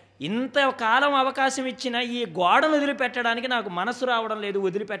ఇంతకాలం అవకాశం ఇచ్చిన ఈ గోడను వదిలిపెట్టడానికి నాకు మనసు రావడం లేదు,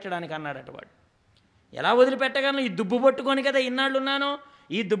 వదిలిపెట్టడానికి అన్నాడట వాడు. ఎలా వదిలిపెట్టగలను? ఈ దుబ్బు పట్టుకొని కదా ఇన్నాళ్ళు ఉన్నాను,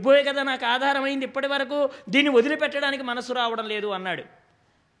 ఈ దుబ్బే కదా నాకు ఆధారమైంది ఇప్పటి వరకు, దీన్ని వదిలిపెట్టడానికి మనసు రావడం లేదు అన్నాడు.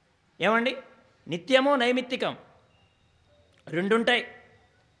 ఏమండి, నిత్యము నైమిత్తికం రెండుంటాయి.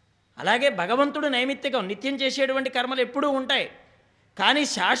 అలాగే భగవంతుడు నైమిత్తికం, నిత్యం చేసేటువంటి కర్మలు ఎప్పుడూ ఉంటాయి. కానీ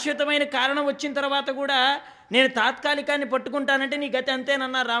శాశ్వతమైన కారణం వచ్చిన తర్వాత కూడా నేను తాత్కాలికాన్ని పట్టుకుంటానంటే నీ గతి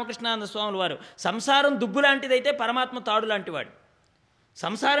అంతేనన్నారు రామకృష్ణానంద స్వాముల వారు. సంసారం దుబ్బు లాంటిదైతే పరమాత్మ తాడు లాంటివాడు.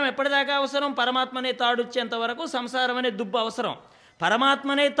 సంసారం ఎప్పటిదాకా అవసరం? పరమాత్మనే తాడు వచ్చేంత వరకు సంసారం అనే దుబ్బు అవసరం.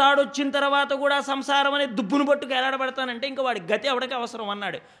 పరమాత్మనే తాడు వచ్చిన తర్వాత కూడా సంసారం అనే దుబ్బును పట్టుకు ఎలాడబడతానంటే ఇంకా వాడి గతి ఎవడికి అవసరం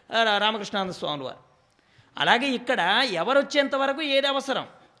అన్నాడు రామకృష్ణానంద స్వాముల వారు. అలాగే ఇక్కడ ఎవరు వచ్చేంత వరకు ఏది అవసరం?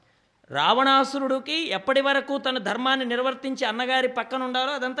 రావణాసురుడికి ఎప్పటి వరకు తన ధర్మాన్ని నిర్వర్తించి అన్నగారి పక్కన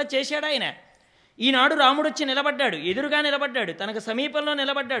ఉండాలో అదంతా చేశాడు ఆయన. ఈనాడు రాముడు వచ్చి నిలబడ్డాడు, ఎదురుగా నిలబడ్డాడు, తనకు సమీపంలో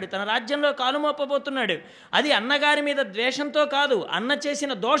నిలబడ్డాడు, తన రాజ్యంలో కాలు మోపబోతున్నాడు. అది అన్నగారి మీద ద్వేషంతో కాదు, అన్న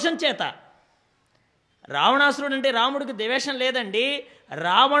చేసిన దోషం చేత. రావణాసురుడు అంటే రాముడికి ద్వేషం లేదండి,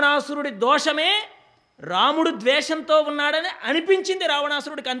 రావణాసురుడి దోషమే రాముడు ద్వేషంతో ఉన్నాడని అనిపించింది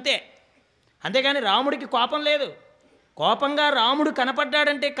రావణాసురుడికి, అంతే. అంతేగాని రాముడికి కోపం లేదు. కోపంగా రాముడు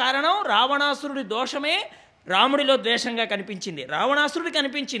కనపడ్డాడంటే కారణం రావణాసురుడి దోషమే రాముడిలో ద్వేషంగా కనిపించింది, రావణాసురుడికి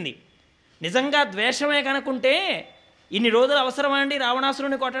అనిపించింది. నిజంగా ద్వేషమే కనుకుంటే ఇన్ని రోజులు అవసరమా అండి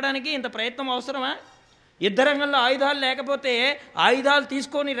రావణాసురుడిని కొట్టడానికి? ఇంత ప్రయత్నం అవసరమా? యుద్ధరంగంలో ఆయుధాలు లేకపోతే ఆయుధాలు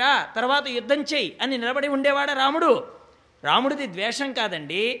తీసుకొని రా, తర్వాత యుద్ధం చెయ్యి అని నిలబడి ఉండేవాడా రాముడు? రాముడిది ద్వేషం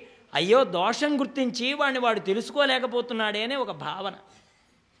కాదండి, అయ్యో దోషం గుర్తించి వాడిని వాడు తెలుసుకోలేకపోతున్నాడే అనే ఒక భావన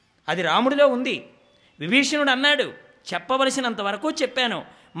అది రాముడిలో ఉంది. విభీషణుడు అన్నాడు, చెప్పవలసినంత వరకు చెప్పాను,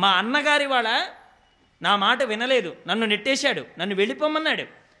 మా అన్నగారి వాళ్ళ నా మాట వినలేదు, నన్ను నెట్టేశాడు, నన్ను వెళ్ళిపోమన్నాడు.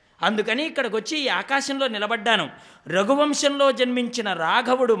 అందుకని ఇక్కడికి వచ్చి ఈ ఆకాశంలో నిలబడ్డాను. రఘువంశంలో జన్మించిన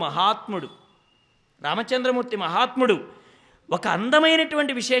రాఘవుడు మహాత్ముడు, రామచంద్రమూర్తి మహాత్ముడు ఒక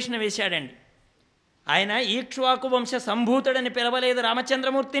అందమైనటువంటి విశేషణ వేశాడండి. ఆయన ఈక్ష్వాకు వంశ సంభూతుడని పిలవలేదు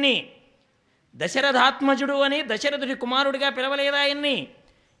రామచంద్రమూర్తిని, దశరథాత్మజుడు అని దశరథుడి కుమారుడిగా పిలవలేదు ఆయన్ని.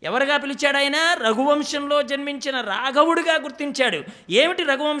 ఎవరుగా పిలిచాడు ఆయన? రఘువంశంలో జన్మించిన రాఘవుడిగా గుర్తించాడు. ఏమిటి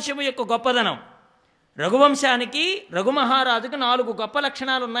రఘువంశము యొక్క గొప్పదనం? రఘువంశానికి, రఘుమహారాజుకు 4 గొప్ప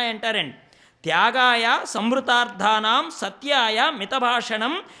లక్షణాలు ఉన్నాయంటారండి. త్యాగాయ సంవృతార్థానాం, సత్యాయ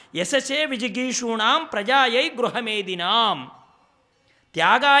మితభాషణం, యశసే విజిగీషూణాం, ప్రజాయై గృహమేదినాం.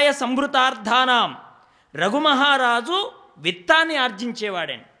 త్యాగాయ సంవృతార్థానాం, రఘుమహారాజు విత్తాన్ని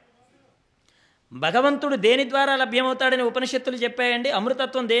ఆర్జించేవాడండి. భగవంతుడు దేని ద్వారా లభ్యమవుతాడని ఉపనిషత్తులు చెప్పాయండి.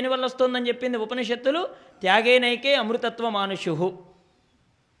 అమృతత్వం దేనివల్ల వస్తుందని చెప్పింది ఉపనిషత్తులు? త్యాగేనైకే అమృతత్వం మానుషు.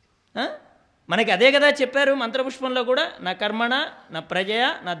 మనకి అదే కదా చెప్పారు మంత్రపుష్పంలో కూడా, నా కర్మణ నా ప్రజయ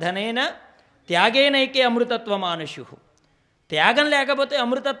నా ధనేన త్యాగేనైకే అమృతత్వం మానుషు. త్యాగం లేకపోతే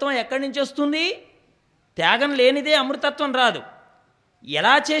అమృతత్వం ఎక్కడి నుంచి వస్తుంది? త్యాగం లేనిదే అమృతత్వం రాదు.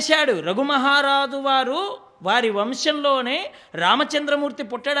 ఎలా చేశాడు? రఘుమహారాజు వారి వంశంలోనే రామచంద్రమూర్తి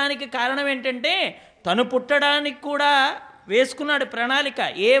పుట్టడానికి కారణం ఏంటంటే, తను పుట్టడానికి కూడా వేసుకున్నాడు ప్రణాళిక,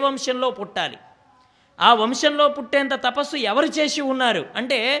 ఏ వంశంలో పుట్టాలి. ఆ వంశంలో పుట్టేంత తపస్సు ఎవరు చేసి ఉన్నారు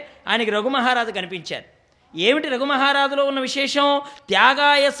అంటే ఆయనకి రఘుమహారాజు కనిపించారు. ఏమిటి రఘుమహారాజులో ఉన్న విశేషం?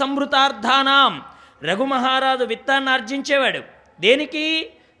 త్యాగాయ సంవృతార్థానాం. రఘుమహారాజు విత్తాన్ని ఆర్జించేవాడు. దేనికి?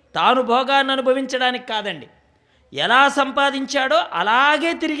 తాను భోగాన్ని అనుభవించడానికి కాదండి, ఎలా సంపాదించాడో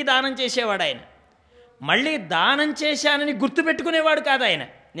అలాగే తిరిగి దానం చేసేవాడు ఆయన. మళ్ళీ దానం చేశానని గుర్తుపెట్టుకునేవాడు కాదు ఆయన.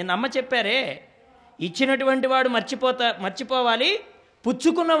 నిన్న అమ్మ చెప్పారే, ఇచ్చినటువంటి వాడు మర్చిపోవాలి,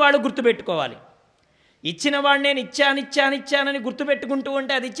 పుచ్చుకున్నవాడు గుర్తుపెట్టుకోవాలి. ఇచ్చినవాడు నేను ఇచ్చానని గుర్తుపెట్టుకుంటూ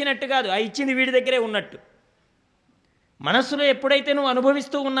ఉంటే అది ఇచ్చినట్టు కాదు, ఆ ఇచ్చింది వీడి దగ్గరే ఉన్నట్టు. మనస్సులో ఎప్పుడైతే నువ్వు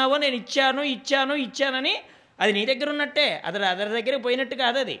అనుభవిస్తూ ఉన్నావో నేను ఇచ్చానని, అది నీ దగ్గర ఉన్నట్టే, అదరి దగ్గర పోయినట్టు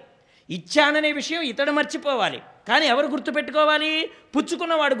కాదు. అది ఇచ్చాననే విషయం ఇతడు మర్చిపోవాలి, కానీ ఎవరు గుర్తుపెట్టుకోవాలి?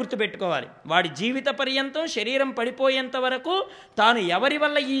 పుచ్చుకున్నవాడు గుర్తుపెట్టుకోవాలి. వాడి జీవిత పర్యంతం, శరీరం పడిపోయేంత వరకు తాను ఎవరి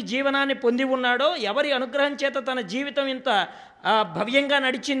వల్ల ఈ జీవనాన్ని పొంది ఉన్నాడో, ఎవరి అనుగ్రహం చేత తన జీవితం ఇంత భవ్యంగా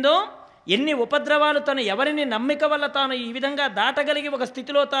నడిచిందో, ఎన్ని ఉపద్రవాలు తను ఎవరిని నమ్మిక వల్ల తాను ఈ విధంగా దాటగలిగి ఒక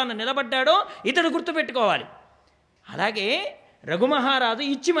స్థితిలో తాను నిలబడ్డాడో ఇతడు గుర్తుపెట్టుకోవాలి. అలాగే రఘుమహారాజు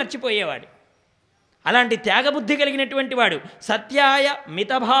ఇచ్చి మర్చిపోయేవాడు. అలాంటి త్యాగబుద్ధి కలిగినటువంటి వాడు. సత్యాయ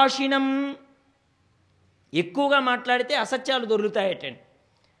మితభాషిణం, ఎక్కువగా మాట్లాడితే అసత్యాలు దొరుకుతాయటండి.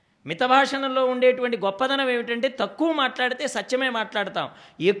 మితభాషణంలో ఉండేటువంటి గొప్పదనం ఏమిటంటే తక్కువ మాట్లాడితే సత్యమే మాట్లాడతాం.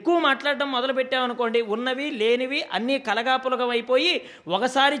 ఎక్కువ మాట్లాడడం మొదలుపెట్టామనుకోండి, ఉన్నవి లేనివి అన్నీ కలగాపులగమైపోయి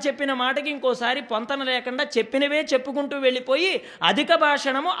ఒకసారి చెప్పిన మాటకి ఇంకోసారి పొంతన లేకుండా చెప్పినవే చెప్పుకుంటూ వెళ్ళిపోయి అధిక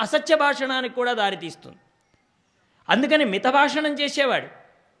భాషణము అసత్య భాషణానికి కూడా దారితీస్తుంది. అందుకని మితభాషణం చేసేవాడు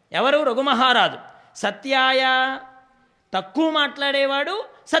ఎవరు? రఘుమహారాజు. సత్యాయ, తక్కువ మాట్లాడేవాడు,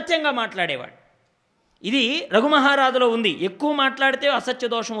 సత్యంగా మాట్లాడేవాడు. ఇది రఘుమహారాజులో ఉంది. ఎక్కువ మాట్లాడితే అసత్య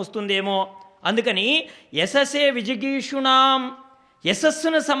దోషం వస్తుందేమో, అందుకని యశస్సే విజిగీషుణాం,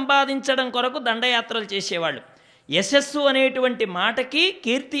 యశస్సును సంపాదించడం కొరకు దండయాత్రలు చేసేవాళ్ళు. యశస్సు అనేటువంటి మాటకి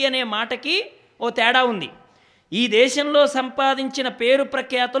కీర్తి అనే మాటకి ఓ తేడా ఉంది. ఈ దేశంలో సంపాదించిన పేరు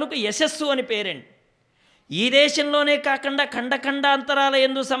ప్రఖ్యాతులకు యశస్సు అని పేరండి. ఈ దేశంలోనే కాకుండా ఖండఖండాంతరాల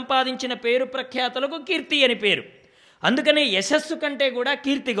యందు సంపాదించిన పేరు ప్రఖ్యాతులకు కీర్తి అని పేరు. అందుకనే యశస్సు కంటే కూడా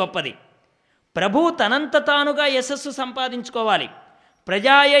కీర్తి గొప్పది. ప్రభువు తనంత తానుగా యశస్సు సంపాదించుకోవాలి.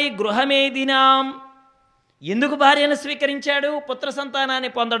 ప్రజాయై గృహమేదినాం, ఎందుకు భార్యను స్వీకరించాడు? పుత్ర సంతానాన్ని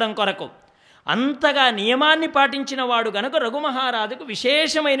పొందడం కొరకు. అంతగా నియమాన్ని పాటించిన వాడు గనుక రఘుమహారాజుకు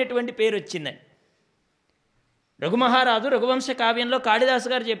విశేషమైనటువంటి పేరు వచ్చిందని. రఘుమహారాజు రఘువంశ కావ్యంలో కాళిదాసు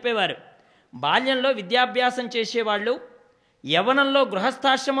గారు చెప్పేవారు, బాల్యంలో విద్యాభ్యాసం చేసేవాళ్ళు, యవనంలో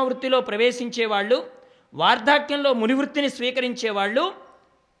గృహస్థాశ్రమ వృత్తిలో ప్రవేశించేవాళ్ళు, వార్ధాక్యంలో మునివృత్తిని స్వీకరించేవాళ్ళు.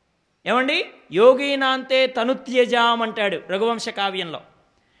 ఏమండి, యోగీనాంతే తనుత్యజాం అంటాడు రఘువంశ కావ్యంలో.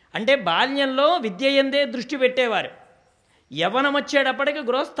 అంటే బాల్యంలో విద్య యందే దృష్టి పెట్టేవారు. యవనం వచ్చేటప్పటికి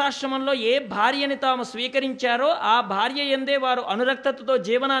గృహస్థాశ్రమంలో ఏ భార్యని తాము స్వీకరించారో ఆ భార్య యందే వారు అనురక్తతతో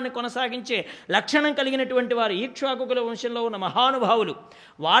జీవనాన్ని కొనసాగించే లక్షణం కలిగినటువంటి వారు ఈక్ష్వాకుల వంశంలో ఉన్న మహానుభావులు.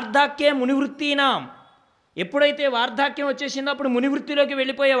 వార్ధాక్యే మునివృత్తీనాం, ఎప్పుడైతే వార్ధాక్యం వచ్చేసిందో అప్పుడు మునివృత్తిలోకి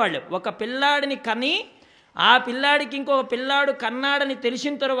వెళ్ళిపోయేవాళ్ళు. ఒక పిల్లాడిని కని ఆ పిల్లాడికి ఇంకొక పిల్లాడు కన్నాడని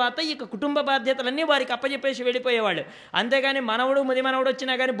తెలిసిన తర్వాత ఇక కుటుంబ బాధ్యతలన్నీ వారికి అప్పచెప్పేసి వెళ్ళిపోయేవాళ్ళు. అంతేగాని మనవడు ముదిమనవడు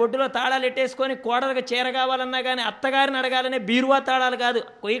వచ్చినా కానీ బొడ్డులో తాళాలు ఎట్టేసుకొని కోడలకు చీర కావాలన్నా కానీ అత్తగారిని అడగాలనే బీరువా తాళాలు కాదు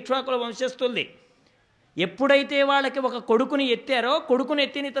ఈక్ష్వాకుల వంశస్థుల్ది. ఎప్పుడైతే వాళ్ళకి ఒక కొడుకుని ఎత్తారో, కొడుకుని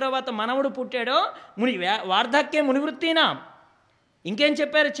ఎత్తిన తర్వాత మనవడు పుట్టాడో వార్ధాక్యే మునివృత్తినా. ఇంకేం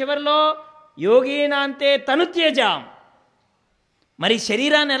చెప్పారు చివరిలో? యోగీనాంతే తనుత్యజాం. మరి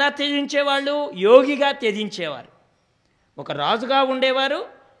శరీరాన్ని ఎలా త్యజించేవాళ్ళు? యోగిగా త్యజించేవారు. ఒక రాజుగా ఉండేవారు,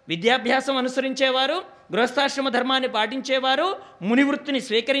 విద్యాభ్యాసం అనుసరించేవారు, గృహస్థాశ్రమ ధర్మాన్ని పాటించేవారు, మునివృత్తిని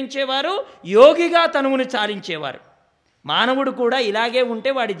స్వీకరించేవారు, యోగిగా తనువును చాలించేవారు. మానవుడు కూడా ఇలాగే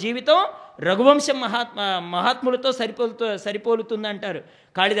ఉంటే వాడి జీవితం రఘువంశం మహాత్ములతో సరిపోలుతుందంటారు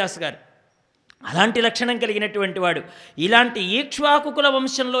కాళిదాసు గారు. అలాంటి లక్షణం కలిగినటువంటి వాడు. ఇలాంటి ఈక్ష్వాకుల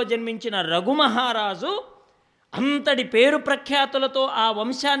వంశంలో జన్మించిన రఘుమహారాజు అంతటి పేరు ప్రఖ్యాతులతో ఆ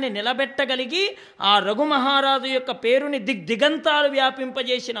వంశాన్ని నిలబెట్టగలిగి ఆ రఘుమహారాజు యొక్క పేరుని దిగంతాలు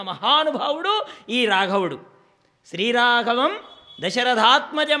వ్యాపింపజేసిన మహానుభావుడు ఈ రాఘవుడు. శ్రీరాఘవం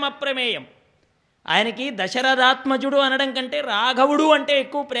దశరథాత్మజమప్రమేయం. ఆయనకి దశరథాత్మజుడు అనడం కంటే రాఘవుడు అంటే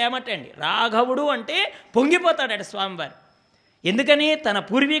ఎక్కువ ప్రేమటండి. రాఘవుడు అంటే పొంగిపోతాడట స్వామివారు. ఎందుకని? తన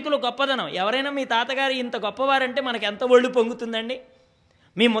పూర్వీకులు గొప్పదనం. ఎవరైనా మీ తాతగారు ఇంత గొప్పవారంటే మనకి ఎంత ఒళ్ళు పొంగుతుందండి.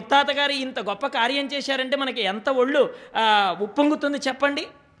 మీ ముత్తాతగారు ఇంత గొప్ప కార్యం చేశారంటే మనకి ఎంత ఒళ్ళు ఉప్పొంగుతుంది చెప్పండి.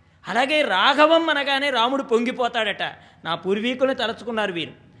 అలాగే రాఘవం అనగానే రాముడు పొంగిపోతాడట. నా పూర్వీకులను తలుచుకున్నారు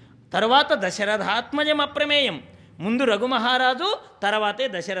వీరు. తరువాత దశరథాత్మజం అప్రమేయం. ముందు రఘుమహారాజు, తర్వాతే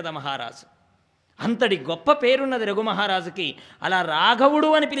దశరథ మహారాజు. అంతటి గొప్ప పేరున్నది రఘుమహారాజుకి. అలా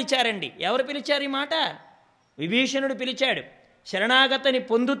రాఘవుడు అని పిలిచారండి. ఎవరు పిలిచారు ఈ మాట? విభీషణుడు పిలిచాడు. శరణాగతిని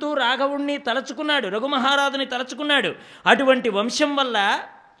పొందుతూ రాఘవుణ్ణి తలచుకున్నాడు, రఘుమహారాజుని తలచుకున్నాడు. అటువంటి వంశం వల్ల,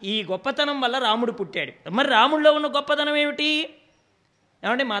 ఈ గొప్పతనం వల్ల రాముడు పుట్టాడు. మరి రాముడిలో ఉన్న గొప్పతనం ఏమిటి?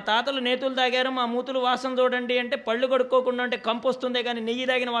 ఏమంటే మా తాతలు నేతులు తాగారు, మా మూతులు వాసన చూడండి అంటే పళ్ళు కడుక్కోకుండా అంటే కంపు వస్తుందే కానీ నెయ్యి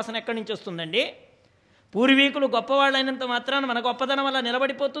తాగిన వాసన ఎక్కడి నుంచి వస్తుందండి? పూర్వీకులు గొప్పవాళ్ళైనంత మాత్రాన మన గొప్పతనం వల్ల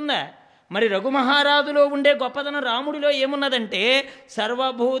నిలబడిపోతుందా? మరి రఘుమహారాజులో ఉండే గొప్పతనం రాముడిలో ఏమున్నదంటే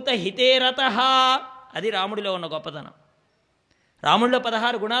సర్వభూత హితేరతః. అది రాముడిలో ఉన్న గొప్పతనం. రాముడిలో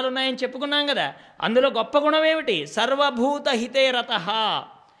 16 గుణాలు ఉన్నాయని చెప్పుకున్నాం కదా. అందులో గొప్ప గుణం ఏమిటి? సర్వభూత హితేరతః.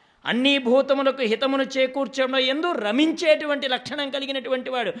 అన్ని భూతములకు హితమును చేకూర్చడం యందు రమించేటువంటి లక్షణం కలిగినటువంటి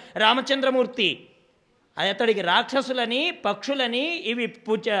వాడు రామచంద్రమూర్తి. అతడికి రాక్షసులని, పక్షులని, ఇవి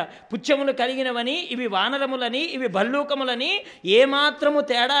పుచ్చములు కలిగినవని, ఇవి వానరములని, ఇవి భల్లూకములని ఏమాత్రము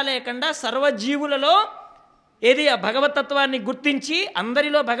తేడా లేకుండా సర్వజీవులలో ఏది ఆ భగవతత్వాన్ని గుర్తించి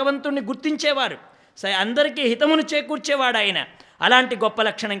అందరిలో భగవంతుణ్ణి గుర్తించేవారు, అందరికీ హితమును చేకూర్చేవాడు ఆయన. అలాంటి గొప్ప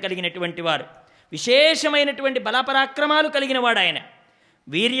లక్షణం కలిగినటువంటి వారు. విశేషమైనటువంటి బలపరాక్రమాలు కలిగిన వాడు ఆయన.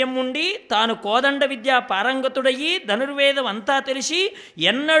 వీర్యం ఉండి తాను కోదండ విద్యా పారంగతుడయ్యి ధనుర్వేదం అంతా తెలిసి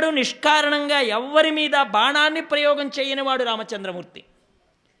ఎన్నడూ నిష్కారణంగా ఎవ్వరి మీద బాణాన్ని ప్రయోగం చేయనివాడు రామచంద్రమూర్తి.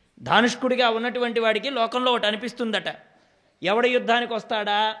 ధానుష్కుడిగా ఉన్నటువంటి వాడికి లోకంలో ఒకటి అనిపిస్తుందట, ఎవడ యుద్ధానికి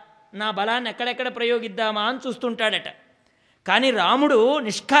వస్తాడా, నా బలాన్ని ఎక్కడెక్కడ ప్రయోగిద్దామా అని చూస్తుంటాడట. కానీ రాముడు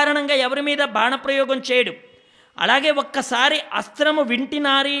నిష్కారణంగా ఎవరి మీద బాణప్రయోగం చేయడు. అలాగే ఒక్కసారి అస్త్రము వింటి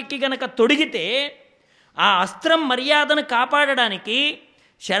నారీకి గనక తొడిగితే ఆ అస్త్రం మర్యాదను కాపాడడానికి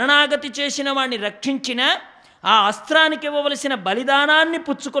శరణాగతి చేసిన వాడిని రక్షించిన ఆ అస్త్రానికి ఇవ్వవలసిన బలిదానాన్ని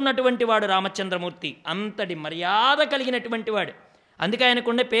పుచ్చుకున్నటువంటి వాడు రామచంద్రమూర్తి. అంతటి మర్యాద కలిగినటువంటి వాడు. అందుకే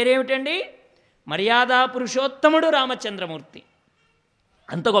ఆయనకుండే పేరేమిటండి? మర్యాదా పురుషోత్తముడు రామచంద్రమూర్తి.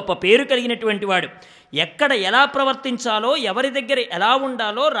 అంత గొప్ప పేరు కలిగినటువంటి వాడు. ఎక్కడ ఎలా ప్రవర్తించాలో, ఎవరి దగ్గర ఎలా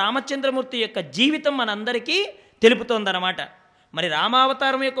ఉండాలో రామచంద్రమూర్తి యొక్క జీవితం మనందరికీ తెలుపుతోందన్నమాట. మరి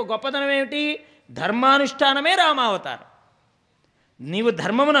రామావతారం యొక్క గొప్పతనం ఏమిటి? ధర్మానుష్ఠానమే రామావతారం. నీవు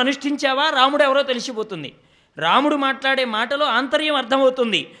ధర్మమును అనుష్ఠించావా, రాముడు ఎవరో తెలిసిపోతుంది. రాముడు మాట్లాడే మాటలో ఆంతర్యం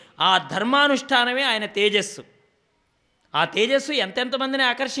అర్థమవుతుంది. ఆ ధర్మానుష్ఠానమే ఆయన తేజస్సు. ఆ తేజస్సు ఎంతెంతమందిని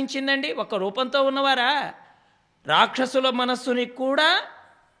ఆకర్షించిందండి. ఒక రూపంతో ఉన్నవారా? రాక్షసుల మనస్సుని కూడా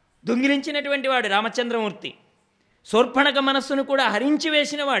దొంగిలించినటువంటి వాడు రామచంద్రమూర్తి. శూర్పణఖ మనస్సును కూడా హరించి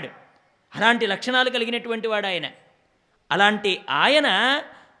వేసినవాడు. అలాంటి లక్షణాలు కలిగినటువంటి వాడు ఆయన. అలాంటి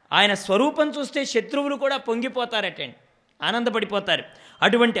ఆయన స్వరూపం చూస్తే శత్రువులు కూడా పొంగిపోతారటండి, ఆనందపడిపోతారు.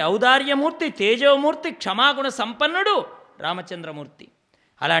 అటువంటి ఔదార్యమూర్తి, తేజోమూర్తి, క్షమాగుణ సంపన్నుడు రామచంద్రమూర్తి.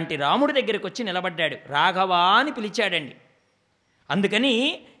 అలాంటి రాముడి దగ్గరికి వచ్చి నిలబడ్డాడు. రాఘవా అని పిలిచాడండి. అందుకని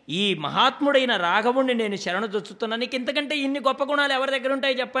ఈ మహాత్ముడైన రాఘవుణ్ణి నేను శరణుజొచ్చుతున్నా. నీకు ఇంతకంటే ఇన్ని గొప్ప గుణాలు ఎవరి దగ్గర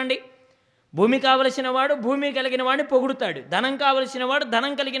ఉంటాయి చెప్పండి? భూమి కావలసిన వాడు భూమి కలిగిన వాడిని పొగుడుతాడు, ధనం కావలసిన వాడు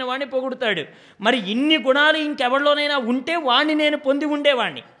ధనం కలిగిన వాడిని పొగుడుతాడు. మరి ఇన్ని గుణాలు ఇంకెవరిలోనైనా ఉంటే వాణ్ణి నేను పొంది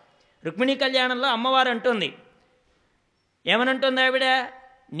ఉండేవాణ్ణి. రుక్మిణీ కళ్యాణంలో అమ్మవారు అంటుంది, ఏమనంటుంది ఆవిడ?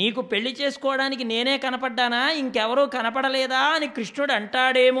 నీకు పెళ్లి చేసుకోవడానికి నేనే కనపడ్డానా, ఇంకెవరూ కనపడలేదా అని కృష్ణుడు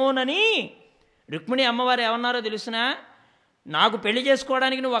అంటాడేమోనని రుక్మిణి అమ్మవారు ఏమన్నారో తెలుసునా? నాకు పెళ్లి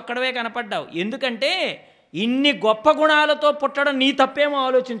చేసుకోవడానికి నువ్వు అక్కడవే కనపడ్డావు, ఎందుకంటే ఇన్ని గొప్ప గుణాలతో పుట్టడం నీ తప్పేమో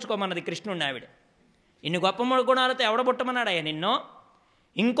ఆలోచించుకోమన్నది కృష్ణుడిని ఆవిడ. ఇన్ని గొప్ప గుణాలతో ఎవడ పుట్టమన్నాడయ్యా నిన్నో?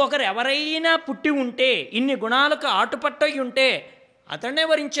 ఇంకొకరు ఎవరైనా పుట్టి ఉంటే, ఇన్ని గుణాలకు ఆటుపట్టయి ఉంటే అతన్నే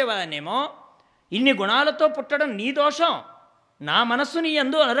వరించేవాడనేమో. ఇన్ని గుణాలతో పుట్టడం నీ దోషం, నా మనస్సు నీ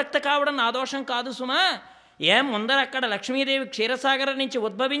యందు అనురక్త కావడం నా దోషం కాదు సుమా. ఏం ముందర అక్కడ లక్ష్మీదేవి క్షీరసాగరం నుంచి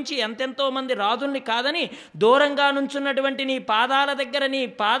ఉద్భవించి ఎంతెంతో మంది రాజుల్ని కాదని దూరంగా నుంచున్నటువంటి నీ పాదాల దగ్గర, నీ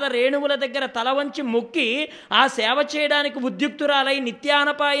పాద రేణువుల దగ్గర తల వంచి మొక్కి ఆ సేవ చేయడానికి ఉద్యుక్తురాలై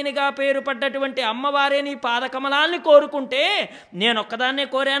నిత్యానపాయినిగా పేరు పడ్డటువంటి అమ్మవారే నీ పాదకమలాల్ని కోరుకుంటే నేనొక్కదాన్నే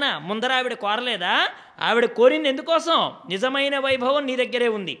కోరానా? ముందర ఆవిడ కోరలేదా? ఆవిడ కోరింది ఎందుకోసం? నిజమైన వైభవం నీ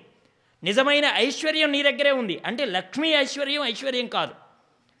దగ్గరే ఉంది, నిజమైన ఐశ్వర్యం నీ దగ్గరే ఉంది. అంటే లక్ష్మీ ఐశ్వర్యం ఐశ్వర్యం కాదు,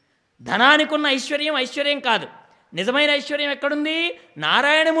 ధనానికి ఉన్న ఐశ్వర్యం ఐశ్వర్యం కాదు. నిజమైన ఐశ్వర్యం ఎక్కడుంది?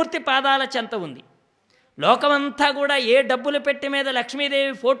 నారాయణమూర్తి పాదాల చెంత ఉంది. లోకమంతా కూడా ఏ డబ్బులు పెట్టి మీద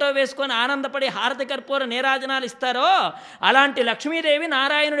లక్ష్మీదేవి ఫోటో వేసుకొని ఆనందపడి హారతి కర్పూర నీరాజనాలు ఇస్తారో అలాంటి లక్ష్మీదేవి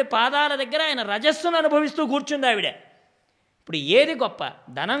నారాయణుడి పాదాల దగ్గర ఆయన రజస్సును అనుభవిస్తూ కూర్చుంది ఆవిడ. ఇప్పుడు ఏది గొప్ప?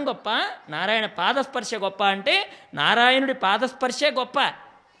 ధనం గొప్ప, నారాయణ పాదస్పర్శ గొప్ప? అంటే నారాయణుడి పాదస్పర్శే గొప్ప.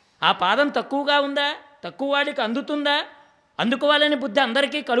 ఆ పాదం తక్కువగా ఉందా? తక్కువ వాడికి అందుతుందా? అందుకోవాలని బుద్ధి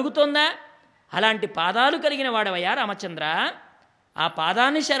అందరికీ కలుగుతోందా? అలాంటి పాదాలు కలిగిన వాడవయ్యా రామచంద్ర, ఆ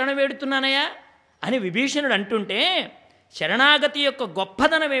పాదాన్ని శరణ వేడుతున్నానయ్యా అని విభీషణుడు అంటుంటే శరణాగతి యొక్క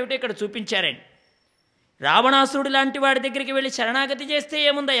గొప్పదనం ఏమిటో ఇక్కడ చూపించారండి. రావణాసురుడు లాంటి వాడి దగ్గరికి వెళ్ళి శరణాగతి చేస్తే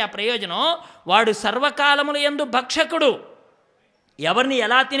ఏముందయ్యా ప్రయోజనం? వాడు సర్వకాలముల యందు భక్షకుడు, ఎవరిని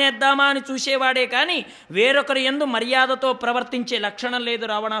ఎలా తినేద్దామా అని చూసేవాడే కానీ వేరొకరి యందు మర్యాదతో ప్రవర్తించే లక్షణం లేదు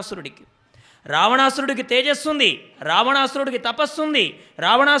రావణాసురుడికి. రావణాసురుడికి తేజస్సుంది, రావణాసురుడికి తపస్సుంది,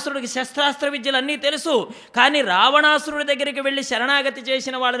 రావణాసురుడికి శస్త్రాస్త్ర విద్యలన్నీ తెలుసు. కానీ రావణాసురుడి దగ్గరికి వెళ్ళి శరణాగతి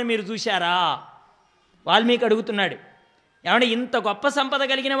చేసిన వాళ్ళని మీరు చూశారా? వాల్మీకి అడుగుతున్నాడు, ఏమంటే ఇంత గొప్ప సంపద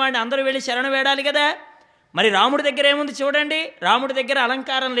కలిగిన వాడిని అందరూ వెళ్ళి శరణ వేడాలి కదా. మరి రాముడి దగ్గర ఏముంది చూడండి, రాముడి దగ్గర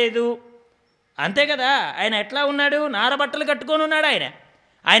అలంకారం లేదు, అంతే కదా. ఆయన ఎట్లా ఉన్నాడు? నారబట్టలు కట్టుకొని ఉన్నాడు.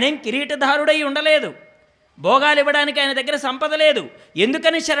 ఆయన ఏం కిరీటధారుడై ఉండలేదు. భోగాలు ఇవ్వడానికి ఆయన దగ్గర సంపద లేదు.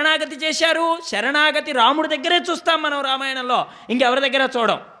 ఎందుకని శరణాగతి చేశారు? శరణాగతి రాముడి దగ్గరే చూస్తాం మనం రామాయణంలో, ఇంకెవరి దగ్గర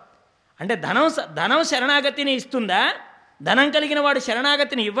చూడం. అంటే ధనం శరణాగతిని ఇస్తుందా? ధనం కలిగిన వాడు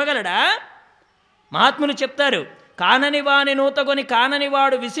శరణాగతిని ఇవ్వగలడా? మహాత్ములు చెప్తారు, కానని వాని నూతగొని కానని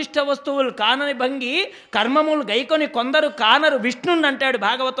వాడు విశిష్ట వస్తువులు కానని భంగి కర్మములు గైకొని కొందరు కానరు విష్ణుని అంటాడు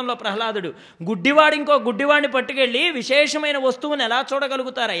భాగవతంలో ప్రహ్లాదుడు. గుడ్డివాడు ఇంకో గుడ్డివాడిని పట్టుకెళ్ళి విశేషమైన వస్తువుని ఎలా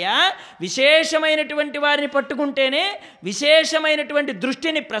చూడగలుగుతారయ్యా? విశేషమైనటువంటి వారిని పట్టుకుంటేనే విశేషమైనటువంటి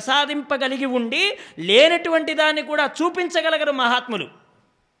దృష్టిని ప్రసాదింపగలిగి ఉండి లేనటువంటి దాన్ని కూడా చూపించగలగరు మహాత్ములు.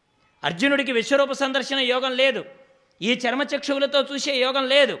 అర్జునుడికి విశ్వరూప సందర్శన యోగం లేదు, ఈ చర్మచక్షువులతో చూసే యోగం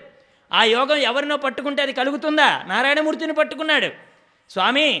లేదు. ఆ యోగం ఎవరినో పట్టుకుంటే అది కలుగుతుందా? నారాయణమూర్తిని పట్టుకున్నాడు.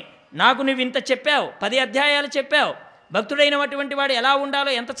 స్వామి, నాకు నువ్వు ఇంత చెప్పావు, 10 అధ్యాయాలు చెప్పావు, భక్తుడైనటువంటి వాడు ఎలా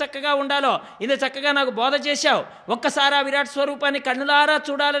ఉండాలో, ఎంత చక్కగా ఉండాలో ఇంత చక్కగా నాకు బోధ చేశావు, ఒక్కసారి ఆ విరాట్ స్వరూపాన్ని కన్నులారా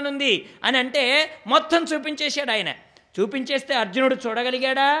చూడాలనుంది అని అంటే మొత్తం చూపించేశాడు ఆయన. చూపించేస్తే అర్జునుడు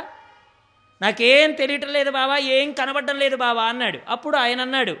చూడగలిగాడా? నాకేం తెలియటం లేదు బావా, ఏం కనబడడం లేదు బావా అన్నాడు. అప్పుడు ఆయన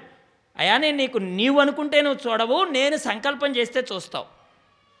అన్నాడు, అయ్యా నేను నీవు అనుకుంటే నువ్వు చూడవు, నేను సంకల్పం చేస్తే చూస్తావు.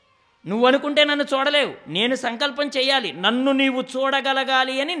 నువ్వు అనుకుంటే నన్ను చూడలేవు, నేను సంకల్పం చేయాలి, నన్ను నీవు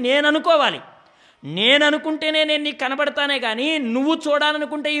చూడగలగాలి అని నేను అనుకోవాలి. నేను అనుకుంటేనే నేను నీకు కనబడతానే కానీ నువ్వు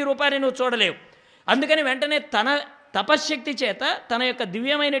చూడాలనుకుంటే ఈ రూపాన్ని నువ్వు చూడలేవు. అందుకని వెంటనే తన తపశ్శక్తి చేత తన యొక్క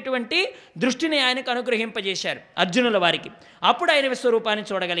దివ్యమైనటువంటి దృష్టిని ఆయనకు అనుగ్రహింపజేశారు అర్జునుల వారికి. అప్పుడు ఆయన విశ్వరూపాన్ని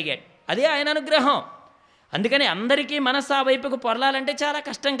చూడగలిగాడు. అదే ఆయన అనుగ్రహం. అందుకని అందరికీ మనసు ఆ వైపుకు పొరలాలంటే చాలా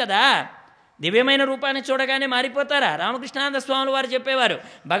కష్టం కదా. దివ్యమైన రూపాన్ని చూడగానే మారిపోతారా? రామకృష్ణానంద స్వాములు వారు చెప్పేవారు,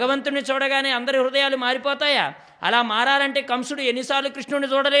 భగవంతుడిని చూడగానే అందరి హృదయాలు మారిపోతాయా? అలా మారాలంటే కంసుడు ఎన్నిసార్లు కృష్ణుడిని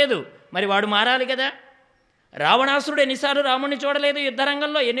చూడలేదు, మరి వాడు మారాలి కదా. రావణాసురుడు ఎన్నిసార్లు రాముడిని చూడలేదు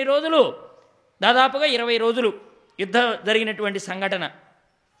యుద్ధరంగంలో? ఎన్ని రోజులు? దాదాపుగా 20 రోజులు యుద్ధం జరిగినటువంటి సంఘటన.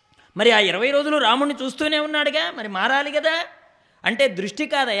 మరి ఆ 20 రోజులు రాముడిని చూస్తూనే ఉన్నాడుగా, మరి మారాలి కదా. అంటే దృష్టి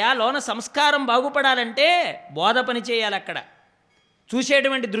కాదయా, లోన సంస్కారం బాగుపడాలంటే బోధ పని చేయాలి. అక్కడ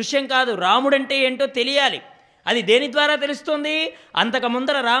చూసేటువంటి దృశ్యం కాదు, రాముడంటే ఏంటో తెలియాలి. అది దేని ద్వారా తెలుస్తుంది? అంతకు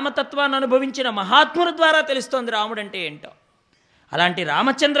ముందర రామతత్వాన్ని అనుభవించిన మహాత్ముల ద్వారా తెలుస్తోంది రాముడంటే ఏంటో. అలాంటి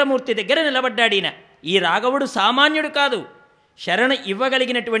రామచంద్రమూర్తి దగ్గర నిలబడ్డాడు ఈయన. ఈ రాఘవుడు సామాన్యుడు కాదు, శరణ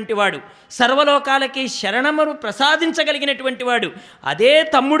ఇవ్వగలిగినటువంటి వాడు, సర్వలోకాలకి శరణమును ప్రసాదించగలిగినటువంటి వాడు. అదే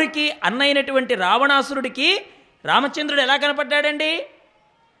తమ్ముడికి అన్నైనటువంటి రావణాసురుడికి రామచంద్రుడు ఎలా కనపడ్డాడండి?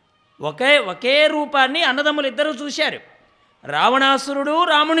 ఒకే రూపాన్ని అన్నదమ్ములు ఇద్దరూ చూశారు. రావణాసురుడు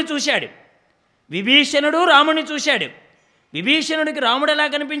రాముని చూశాడు, విభీషణుడు రాముని చూశాడు. విభీషణుడికి రాముడు ఎలా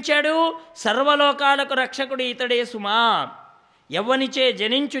కనిపించాడు? సర్వలోకాలకు రక్షకుడు ఇతడే సుమా, ఎవ్వనిచే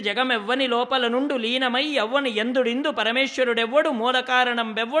జనించు జగమెవ్వని లోపల నుండు లీనమై ఎవ్వని ఎందుడిందు పరమేశ్వరుడెవ్వడు, మూల కారణం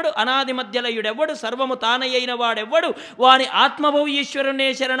బెవ్వడు, అనాది మధ్యలయుడెవ్వడు, సర్వము తానయ్యైన వాడెవ్వడు, వాని ఆత్మభౌ ఈశ్వరునే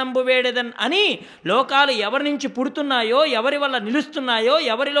శరణంబు వేడెదన్ అని లోకాలు ఎవరి నుంచి పుడుతున్నాయో, ఎవరి వల్ల నిలుస్తున్నాయో,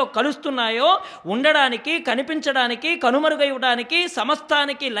 ఎవరిలో కలుస్తున్నాయో, ఉండడానికి, కనిపించడానికి, కనుమరుగైవడానికి,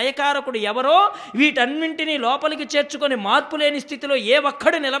 సమస్తానికి లయకారకుడు ఎవరో, వీటన్నింటినీ లోపలికి చేర్చుకొని మార్పులేని స్థితిలో ఏ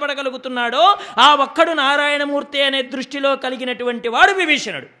ఒక్కడు నిలబడగలుగుతున్నాడో ఆ ఒక్కడు నారాయణమూర్తి అనే దృష్టిలో కలిగిన వాడు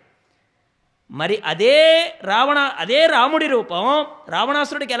విభీషణుడు. మరి అదే రాముడి రూపం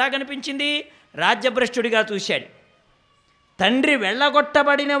రావణాసురుడికి ఎలా కనిపించింది? రాజ్యభ్రష్టుడిగా చూశాడు, తండ్రి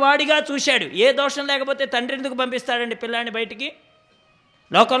వెళ్ళగొట్టబడిన వాడిగా చూశాడు. ఏ దోషం లేకపోతే తండ్రి ఎందుకు పంపిస్తాడండి పిల్లాడిని బయటికి?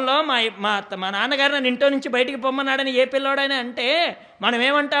 లోకంలో మా నాన్నగారు నన్ను ఇంట్లో నుంచి బయటికి పొమ్మన్నాడని ఏ పిల్లోడైనా అంటే మనం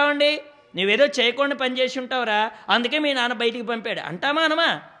ఏమంటామండి? నువ్వేదో చేయకుండా పని చేసి ఉంటావురా, అందుకే మీ నాన్న బయటికి పంపాడు అంటామా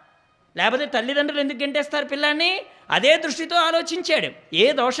అనమా? లేకపోతే తల్లిదండ్రులు ఎందుకు గెంటేస్తారు పిల్లాన్ని? అదే దృష్టితో ఆలోచించాడు. ఏ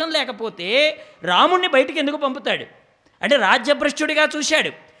దోషం లేకపోతే రాముణ్ణి బయటికి ఎందుకు పంపుతాడు అంటే రాజ్యభ్రష్టుడిగా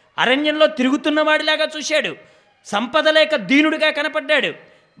చూశాడు, అరణ్యంలో తిరుగుతున్నవాడిలాగా చూశాడు, సంపద లేక దీనుడిగా కనపడ్డాడు,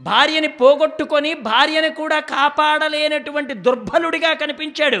 భార్యని పోగొట్టుకొని భార్యని కూడా కాపాడలేనటువంటి దుర్బలుడిగా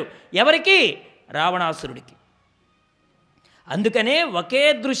కనిపించాడు. ఎవరికి? రావణాసురుడికి. అందుకనే ఒకే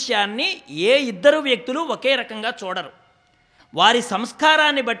దృశ్యాన్ని ఏ ఇద్దరు వ్యక్తులు ఒకే రకంగా చూడరు. వారి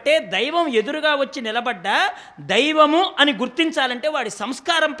సంస్కారాన్ని బట్టే దైవం ఎదురుగా వచ్చి నిలబడ్డా దైవము అని గుర్తించాలంటే వాడి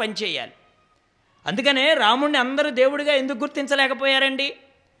సంస్కారం పనిచేయాలి. అందుకనే రాముణ్ణి అందరూ దేవుడిగా ఎందుకు గుర్తించలేకపోయారండి?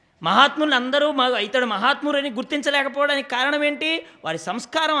 మహాత్ములు అందరూ ఇతడు మహాత్ములని గుర్తించలేకపోవడానికి కారణం ఏంటి? వారి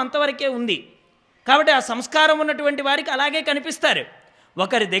సంస్కారం అంతవరకే ఉంది. కాబట్టి ఆ సంస్కారం ఉన్నటువంటి వారికి అలాగే కనిపిస్తారు.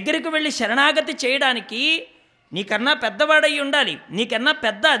 ఒకరి దగ్గరికి వెళ్ళి శరణాగతి చేయడానికి నీకన్నా పెద్దవాడయ్యి ఉండాలి, నీకన్నా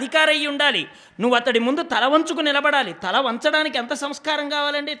పెద్ద అధికారి అయ్యి ఉండాలి, నువ్వు అతడి ముందు తల వంచుకు నిలబడాలి. తల వంచడానికి ఎంత సంస్కారం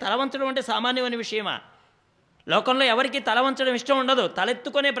కావాలండి? తల వంచడం అంటే సామాన్యమైన విషయమా? లోకంలో ఎవరికి తల వంచడం ఇష్టం ఉండదు,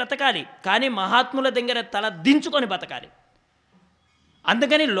 తలెత్తుకొనే బ్రతకాలి. కానీ మహాత్ముల దగ్గర తల దించుకొని బ్రతకాలి.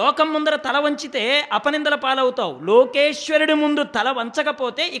 అందుకని లోకం ముందర తల వంచితే అపనిందల పాలవుతావు, లోకేశ్వరుడి ముందు తల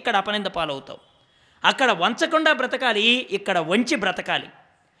వంచకపోతే ఇక్కడ అపనింద పాలవుతావు. అక్కడ వంచకుండా బ్రతకాలి, ఇక్కడ వంచి బ్రతకాలి.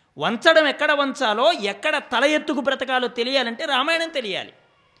 వంచడం ఎక్కడ వంచాలో, ఎక్కడ తల ఎత్తుకు బ్రతకాలో తెలియాలంటే రామాయణం తెలియాలి.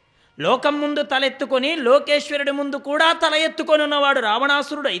 లోకం ముందు తలెత్తుకొని లోకేశ్వరుడి ముందు కూడా తల ఎత్తుకొని ఉన్నవాడు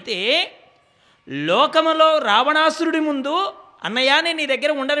రావణాసురుడు అయితే, లోకములో రావణాసురుడి ముందు అన్నయ్య నేను నీ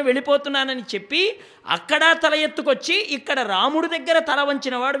దగ్గర ఉండని వెళ్ళిపోతున్నానని చెప్పి అక్కడ తల ఎత్తుకొచ్చి ఇక్కడ రాముడి దగ్గర తల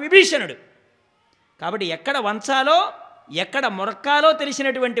వంచినవాడు విభీషణుడు. కాబట్టి ఎక్కడ వంచాలో ఎక్కడ మొరక్కాలో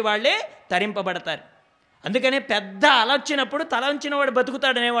తెలిసినటువంటి వాళ్ళే తరింపబడతారు. అందుకనే పెద్ద అల వచ్చినప్పుడు తల వంచినవాడు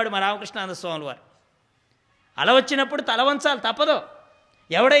బతుకుతాడనేవాడు మా రామకృష్ణానంద స్వాములు వారు. అల వచ్చినప్పుడు తల వంచాలి, తప్పదు.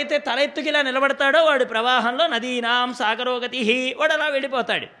 ఎవడైతే తల ఎత్తుకి ఇలా నిలబడతాడో వాడు ప్రవాహంలో నదీనాం సాగరోగతి వాడు అలా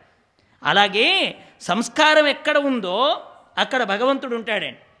వెళ్ళిపోతాడు. అలాగే సంస్కారం ఎక్కడ ఉందో అక్కడ భగవంతుడు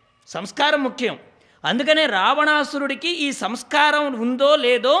ఉంటాడండి. సంస్కారం ముఖ్యం. అందుకనే రావణాసురుడికి ఈ సంస్కారం ఉందో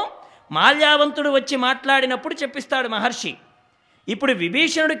లేదో మాల్యావంతుడు వచ్చి మాట్లాడినప్పుడు చెప్పిస్తాడు మహర్షి. ఇప్పుడు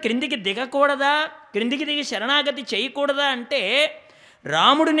విభీషణుడు క్రిందికి దిగకూడదా, క్రిందికి దిగి శరణాగతి చేయకూడదా అంటే,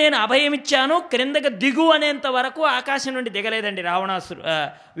 రాముడు నేను అభయమిచ్చాను క్రిందకి దిగు అనేంత వరకు ఆకాశం నుండి దిగలేదండి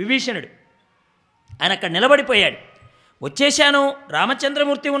విభీషణుడు. ఆయన అక్కడ నిలబడిపోయాడు. వచ్చేశాను,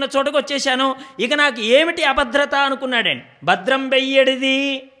 రామచంద్రమూర్తి ఉన్న చోటకు వచ్చేశాను, ఇక నాకు ఏమిటి అభద్రత అనుకున్నాడండి. భద్రం వెయ్యడిది.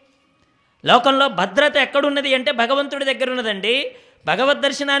 లోకంలో భద్రత ఎక్కడున్నది అంటే భగవంతుడి దగ్గర ఉన్నదండి. భగవద్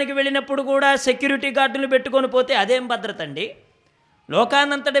దర్శనానికి వెళ్ళినప్పుడు కూడా సెక్యూరిటీ గార్డులు పెట్టుకొని పోతే అదేం భద్రత అండి.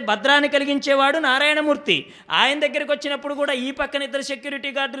 లోకాన్నంతటి భద్రాన్ని కలిగించేవాడు నారాయణమూర్తి. ఆయన దగ్గరికి వచ్చినప్పుడు కూడా ఈ పక్కన ఇద్దరు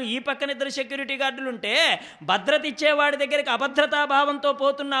సెక్యూరిటీ గార్డులు, ఈ పక్కన ఇద్దరు సెక్యూరిటీ గార్డులు ఉంటే భద్రత ఇచ్చేవాడి దగ్గరికి అభద్రతాభావంతో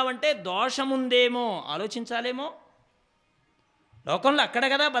పోతున్నావంటే దోషముందేమో ఆలోచించాలేమో. లోకంలో అక్కడ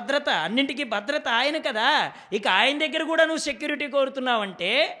కదా భద్రత, అన్నింటికీ భద్రత ఆయన కదా. ఇక ఆయన దగ్గర కూడా నువ్వు సెక్యూరిటీ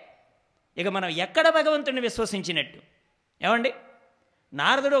కోరుతున్నావంటే ఇక మనం ఎక్కడ భగవంతుడిని విశ్వసించినట్టు. ఏమండి,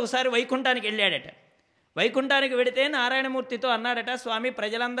 నారదుడు ఒకసారి వైకుంఠానికి వెళ్ళాడట. వైకుంఠానికి వెడితే నారాయణమూర్తితో అన్నాడట, స్వామి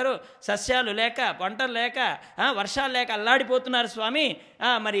ప్రజలందరూ సస్యాలు లేక పంటలు లేక వర్షాలు లేక అల్లాడిపోతున్నారు స్వామి,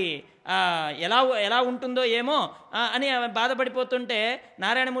 మరి ఎలా ఉంటుందో ఏమో అని బాధపడిపోతుంటే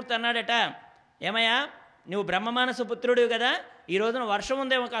నారాయణమూర్తి అన్నాడట, ఏమయ్యా నువ్వు బ్రహ్మమానస పుత్రుడు కదా, ఈ రోజున వర్షం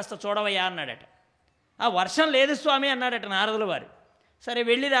ఉందేమో కాస్త చూడవయ్యా అన్నాడట. వర్షం లేదు స్వామి అన్నాడట నారదుల వారు. సరే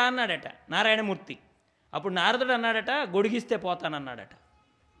వెళ్ళిరా అన్నాడట నారాయణమూర్తి. అప్పుడు నారదుడు అన్నాడట, గొడిగిస్తే పోతానన్నాడట.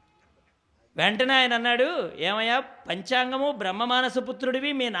 వెంటనే ఆయన అన్నాడు, ఏమయ్యా పంచాంగము బ్రహ్మమానస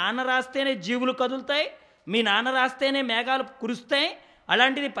పుత్రుడివి, మీ నాన్న రాస్తేనే జీవులు కదులుతాయి, మీ నాన్న రాస్తేనే మేఘాలు కురుస్తాయి,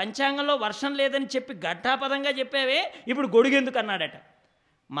 అలాంటిది పంచాంగంలో వర్షం లేదని చెప్పి ఘట్టాపదంగా చెప్పావే, ఇప్పుడు గొడుగెందుకు అన్నాడట.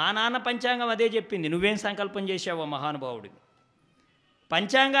 మా నాన్న పంచాంగం అదే చెప్పింది, నువ్వేం సంకల్పం చేశావో మహానుభావుడివి.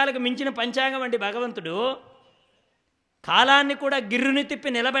 పంచాంగాలకు మించిన పంచాంగం అండి భగవంతుడు. కాలాన్ని కూడా గిర్రుని తిప్పి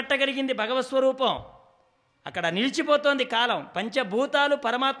నిలబెట్టగలిగింది భగవత్స్వరూపం. అక్కడ నిలిచిపోతోంది కాలం. పంచభూతాలు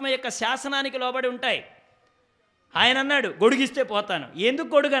పరమాత్మ యొక్క శాసనానికి లోబడి ఉంటాయి. ఆయన అన్నాడు గొడుగిస్తే పోతాను. ఎందుకు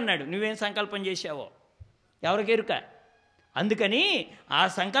గొడుగు అన్నాడు, నువ్వేం సంకల్పం చేశావో ఎవరికెరుక. అందుకని ఆ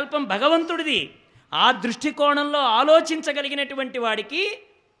సంకల్పం భగవంతుడిది. ఆ దృష్టికోణంలో ఆలోచించగలిగినటువంటి వాడికి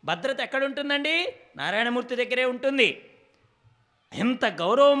భద్రత ఎక్కడుంటుందండి, నారాయణమూర్తి దగ్గరే ఉంటుంది. ఎంత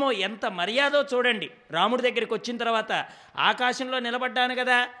గౌరవమో ఎంత మర్యాదో చూడండి. రాముడి దగ్గరికి వచ్చిన తర్వాత ఆకాశంలో నిలబడ్డాను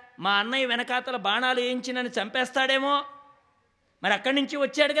కదా, మా అన్నయ్య వెనకాతల బాణాలు వేయించి నన్ను చంపేస్తాడేమో, మరి అక్కడి నుంచి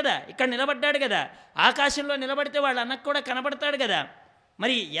వచ్చాడు కదా, ఇక్కడ నిలబడ్డాడు కదా, ఆకాశంలో నిలబడితే వాళ్ళ అన్నకు కూడా కనబడతాడు కదా,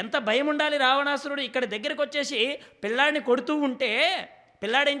 మరి ఎంత భయం ఉండాలి రావణాసురుడు. ఇక్కడ దగ్గరికి వచ్చేసి పిల్లాడిని కొడుతూ ఉంటే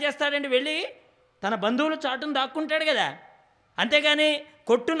పిల్లాడు ఏం చేస్తాడండి, వెళ్ళి తన బంధువులు చాటును దాక్కుంటాడు కదా, అంతేగాని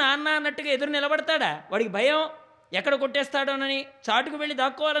కొట్టు నాన్న అన్నట్టుగా ఎదురు నిలబడతాడా. వాడికి భయం, ఎక్కడ కొట్టేస్తాడోనని చాటుకు వెళ్ళి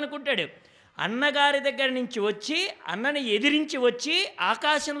దాక్కోవాలనుకుంటాడు. అన్నగారి దగ్గర నుంచి వచ్చి అన్నని ఎదిరించి వచ్చి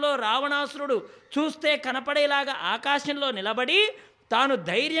ఆకాశంలో రావణాసురుడు చూస్తే కనపడేలాగా ఆకాశంలో నిలబడి తాను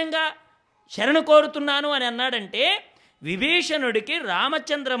ధైర్యంగా శరణు కోరుతున్నాను అని అన్నాడంటే విభీషణుడికి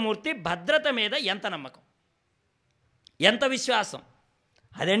రామచంద్రమూర్తి భద్రత మీద ఎంత నమ్మకం, ఎంత విశ్వాసం.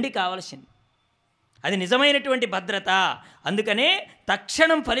 అదండి కావలసింది. అది నిజమైనటువంటి భద్రత. అందుకనే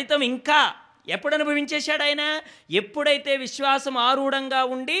తక్షణం ఫలితం ఇంకా ఎప్పుడు అనుభవించేశాడు ఆయన, ఎప్పుడైతే విశ్వాసం ఆరూఢంగా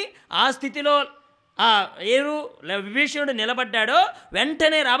ఉండి ఆ స్థితిలో విభీషణుడు నిలబడ్డాడో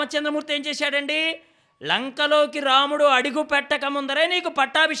వెంటనే రామచంద్రమూర్తి ఏం చేశాడండి, లంకలోకి రాముడు అడుగు పెట్టక ముందరే నీకు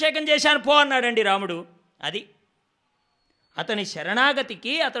పట్టాభిషేకం చేశాను పో అన్నాడండి రాముడు. అది అతని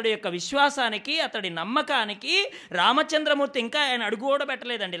శరణాగతికి, అతడి యొక్క విశ్వాసానికి, అతడి నమ్మకానికి రామచంద్రమూర్తి ఇంకా ఆయన అడుగు కూడా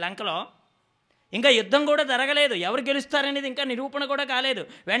పెట్టలేదండి లంకలో. ఇంకా యుద్ధం కూడా జరగలేదు, ఎవరు గెలుస్తారనేది ఇంకా నిరూపణ కూడా కాలేదు.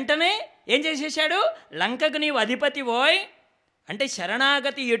 వెంటనే ఏం చేసేసాడు, లంకకు నీవు అధిపతి ఓయ్ అంటే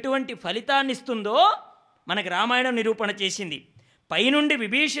శరణాగతి ఎటువంటి ఫలితాన్ని ఇస్తుందో మనకు రామాయణం నిరూపణ చేసింది. పైనుండి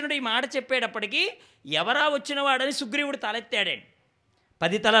విభీషణుడు ఈ మాట చెప్పేటప్పటికీ ఎవరా వచ్చినవాడని సుగ్రీవుడు తలెత్తాడండి.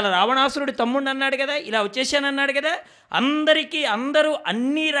 10 తలల రావణాసురుడి తమ్ముడు అన్నాడు కదా, ఇలా వచ్చేసానన్నాడు కదా, అందరూ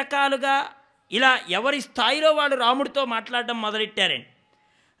అన్ని రకాలుగా ఇలా ఎవరి స్థాయిలో వాళ్ళు రాముడితో మాట్లాడడం మొదలెట్టారండి.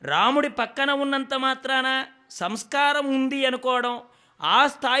 రాముడి పక్కన ఉన్నంత మాత్రాన సంస్కారం ఉంది అనుకోవడం, ఆ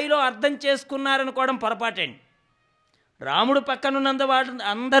స్థాయిలో అర్థం చేసుకున్నారనుకోవడం పొరపాటండి. రాముడు పక్కనున్నంత వాళ్ళు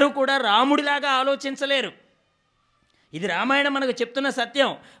అందరూ కూడా రాముడిలాగా ఆలోచించలేరు. ఇది రామాయణం మనకు చెప్తున్న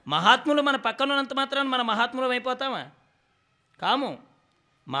సత్యం. మహాత్ములు మన పక్కనున్నంత మాత్రాన మన మహాత్ములం అయిపోతామా? కాము.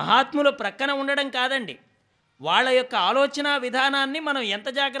 మహాత్ములు ప్రక్కన ఉండడం కాదండి, వాళ్ళ యొక్క ఆలోచన విధానాన్ని మనం ఎంత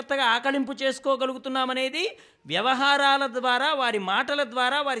జాగ్రత్తగా ఆకలింపు చేసుకోగలుగుతున్నామనేది వ్యవహారాల ద్వారా, వారి మాటల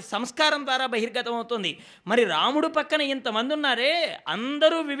ద్వారా, వారి సంస్కారం ద్వారా బహిర్గతం అవుతుంది. మరి రాముడు పక్కన ఇంతమంది ఉన్నారే,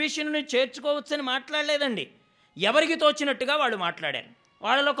 అందరూ విభీషణుని చేర్చుకోవచ్చని మాట్లాడలేదండి. ఎవరికి తోచినట్టుగా వాళ్ళు మాట్లాడారు.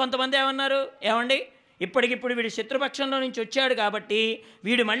 వాళ్ళలో కొంతమంది ఏమన్నారు, ఏమండి ఇప్పటికిప్పుడు వీడి శత్రుపక్షంలో నుంచి వచ్చాడు కాబట్టి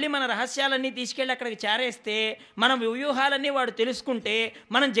వీడు మళ్ళీ మన రహస్యాలన్నీ తీసుకెళ్ళి అక్కడికి చేరేస్తే మన వ్యూహాలన్నీ వాడు తెలుసుకుంటే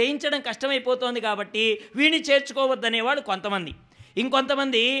మనం జయించడం కష్టమైపోతుంది కాబట్టి వీడిని చేర్చుకోవద్దనేవాడు కొంతమంది.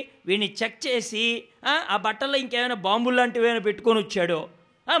 ఇంకొంతమంది వీడిని చెక్ చేసి ఆ బట్టల్లో ఇంకేమైనా బాంబులు లాంటివి ఏమైనా పెట్టుకొని వచ్చాడో,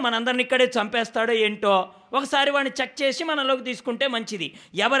 మనందరిని ఇక్కడే చంపేస్తాడో ఏంటో, ఒకసారి వాడిని చెక్ చేసి మనలోకి తీసుకుంటే మంచిది,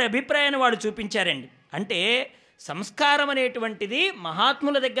 ఎవరి అభిప్రాయాన్ని వాడు చూపించారండి. అంటే సంస్కారం అనేటువంటిది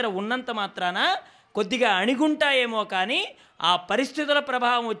మహాత్ముల దగ్గర ఉన్నంత మాత్రాన కొద్దిగా అణిగుంటాయేమో, కానీ ఆ పరిస్థితుల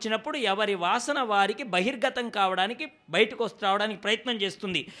ప్రభావం వచ్చినప్పుడు ఎవరి వాసన వారికి బహిర్గతం కావడానికి, బయటకు రావడానికి ప్రయత్నం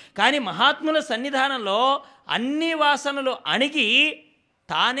చేస్తుంది. కానీ మహాత్ముల సన్నిధానంలో అన్ని వాసనలు అణిగి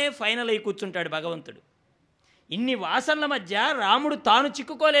తానే ఫైనల్ అయి కూర్చుంటాడు భగవంతుడు. ఇన్ని వాసనల మధ్య రాముడు తాను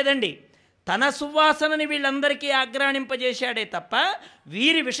చిక్కుకోలేదండి. తన సువాసనని వీళ్ళందరికీ ఆగ్రాణింపజేశాడే తప్ప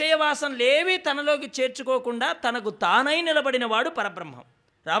వీరి విషయవాసనలేవి తనలోకి చేర్చుకోకుండా తనకు తానై నిలబడిన వాడు పరబ్రహ్మం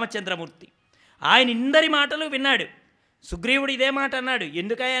రామచంద్రమూర్తి. ఆయన ఇందరి మాటలు విన్నాడు. సుగ్రీవుడు ఇదే మాట అన్నాడు,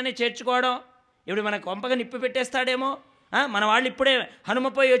 ఎందుకయ్యానే చేర్చుకోవడం, ఇప్పుడు మన కొంపగా నిప్పు పెట్టేస్తాడేమో, మన వాళ్ళు ఇప్పుడే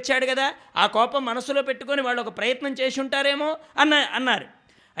హనుమపోయి వచ్చాడు కదా, ఆ కోపం మనసులో పెట్టుకొని వాళ్ళు ఒక ప్రయత్నం చేసి ఉంటారేమో అన్నారు.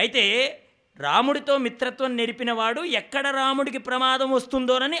 అయితే రాముడితో మిత్రత్వం నెరిపినవాడు ఎక్కడ రాముడికి ప్రమాదం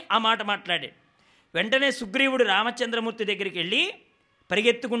వస్తుందోనని ఆ మాట మాట్లాడాడు. వెంటనే సుగ్రీవుడు రామచంద్రమూర్తి దగ్గరికి వెళ్ళి,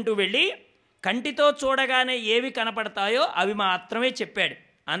 పరిగెత్తుకుంటూ వెళ్ళి కంటితో చూడగానే ఏవి కనపడతాయో అవి మాత్రమే చెప్పాడు.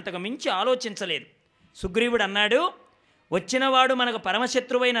 అంతకు మించి ఆలోచించలేదు. సుగ్రీవుడు అన్నాడు, వచ్చినవాడు మనకు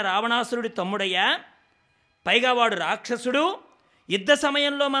పరమశత్రువైన రావణాసురుడి తమ్ముడయ్యా, పైగా వాడు రాక్షసుడు, యుద్ధ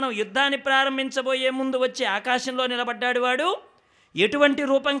సమయంలో మనం యుద్ధాన్ని ప్రారంభించబోయే ముందు వచ్చి ఆకాశంలో నిలబడ్డాడు వాడు, ఎటువంటి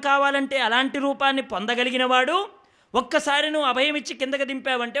రూపం కావాలంటే అలాంటి రూపాన్ని పొందగలిగినవాడు, ఒక్కసారి నువ్వు అభయమిచ్చి కిందకి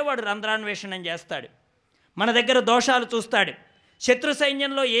దింపావంటే వాడు రంధ్రాన్వేషణం చేస్తాడు, మన దగ్గర దోషాలు చూస్తాడు, శత్రు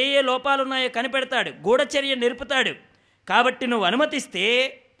సైన్యంలో ఏ ఏ లోపాలున్నాయో కనిపెడతాడు, గూఢచర్య నిరుపుతాడు. కాబట్టి నువ్వు అనుమతిస్తే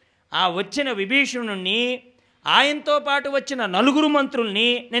ఆ వచ్చిన విభీషణుణ్ణి, ఆయనతో పాటు వచ్చిన 4 మంత్రుల్ని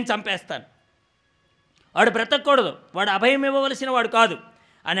నేను చంపేస్తాను, వాడు బ్రతకూడదు, వాడు అభయం ఇవ్వవలసిన వాడు కాదు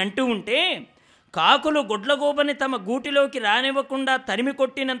అని అంటూ ఉంటే, కాకులు గుడ్లగోబని తమ గూటిలోకి రానివ్వకుండా తరిమి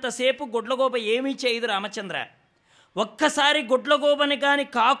కొట్టినంతసేపు గుడ్లగోబ ఏమీ చేయదు రామచంద్ర. ఒక్కసారి గుడ్లగోబని కానీ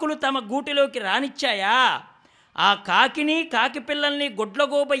కాకులు తమ గూటిలోకి రానిచ్చాయా, ఆ కాకిని కాకి పిల్లల్ని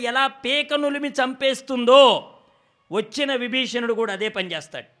గుడ్లగోబ ఎలా పేక నులిమి చంపేస్తుందో వచ్చిన విభీషణుడు కూడా అదే పని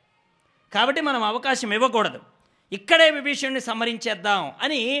చేస్తాడు. కాబట్టి మనం అవకాశం ఇవ్వకూడదు, ఇక్కడే విభీషణుడిని సంహరించేద్దాం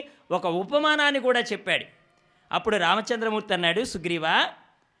అని ఒక ఉపమానాన్ని కూడా చెప్పాడు. అప్పుడు రామచంద్రమూర్తి అన్నాడు, సుగ్రీవా,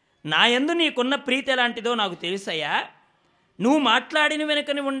 నా యందు నీకున్న ప్రీతి ఎలాంటిదో నాకు తెలుసయ్యా, నువ్వు మాట్లాడిన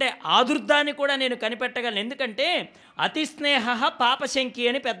వెనుకని ఉండే ఆదుర్దాన్ని కూడా నేను కనిపెట్టగలను. ఎందుకంటే అతిస్నేహ పాపశంకి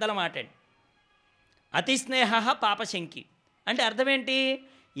అని పెద్దల మాట. అతిస్నేహ పాపశంకి అంటే అర్థం ఏంటి?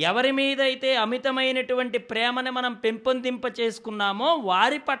 ఎవరి మీద అయితే అమితమైనటువంటి ప్రేమను మనం పెంపొందింప చేసుకున్నామో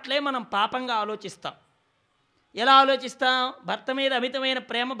వారి పట్లే మనం పాపంగా ఆలోచిస్తాం. ఎలా ఆలోచిస్తాం? భర్త మీద అమితమైన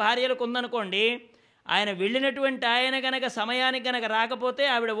ప్రేమ భార్యలకు ఉందనుకోండి, ఆయన వెళ్ళినటువంటి ఆయన గనక సమయానికి గనక రాకపోతే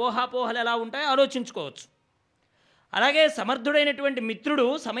ఆవిడ ఊహాపోహలు ఎలా ఉంటాయో ఆలోచించుకోవచ్చు. అలాగే సమర్థుడైనటువంటి మిత్రుడు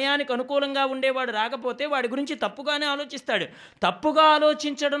సమయానికి అనుకూలంగా ఉండేవాడు రాకపోతే వాడి గురించి తప్పుగానే ఆలోచిస్తాడు. తప్పుగా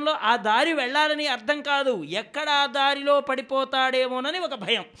ఆలోచించడంలో ఆ దారి వెళ్ళాలని అర్థం కాదు, ఎక్కడ ఆ దారిలో పడిపోతాడేమోనని ఒక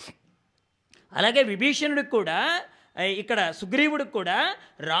భయం. అలాగే విభీషణుడికి కూడా, ఇక్కడ సుగ్రీవుడికి కూడా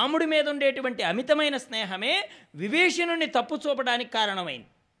రాముడి మీద ఉండేటువంటి అమితమైన స్నేహమే విభీషణుడిని తప్పు చూపడానికి కారణమైంది.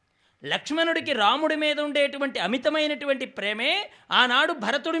 లక్ష్మణుడికి రాముడి మీద ఉండేటువంటి అమితమైనటువంటి ప్రేమే ఆనాడు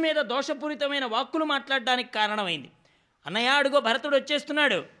భరతుడి మీద దోషపూరితమైన వాక్కులు మాట్లాడడానికి కారణమైంది. అన్నయ్య అడుగో భరతుడు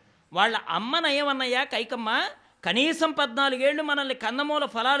వచ్చేస్తున్నాడు, వాళ్ళ అమ్మ నయమన్నయ్య కైకమ్మ కనీసం 14 ఏళ్ళు మనల్ని కందమూల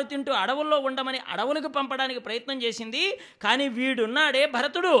ఫలాలు తింటూ అడవుల్లో ఉండమని అడవులకు పంపడానికి ప్రయత్నం చేసింది. కానీ వీడున్నాడే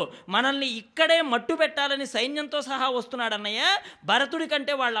భరతుడు, మనల్ని ఇక్కడే మట్టు పెట్టాలని సైన్యంతో సహా వస్తున్నాడు అన్నయ్య, భరతుడి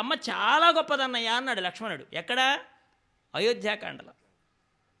కంటే వాళ్ళ అమ్మ చాలా గొప్పదన్నయ్య అన్నాడు లక్ష్మణుడు. ఎక్కడ? అయోధ్యాకాండలో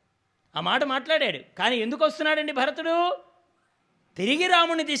ఆ మాట మాట్లాడాడు. కానీ ఎందుకు వస్తున్నాడండి భరతుడు? తిరిగి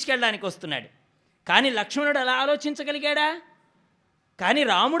రాముడిని తీసుకెళ్ళడానికి వస్తున్నాడు. కానీ లక్ష్మణుడు అలా ఆలోచించగలిగాడా? కానీ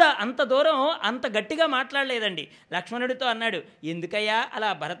రాముడు అంత దూరం అంత గట్టిగా మాట్లాడలేదండి. లక్ష్మణుడితో అన్నాడు, ఎందుకయ్యా అలా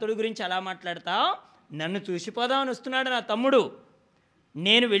భరతుడి గురించి అలా మాట్లాడతావు? నన్ను చూసిపోదామని వస్తున్నాడు నా తమ్ముడు.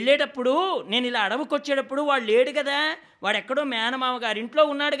 నేను వెళ్ళేటప్పుడు, నేను ఇలా అడవుకు వచ్చేటప్పుడు వాడు లేడు కదా, వాడు ఎక్కడో మేనమామ గారింట్లో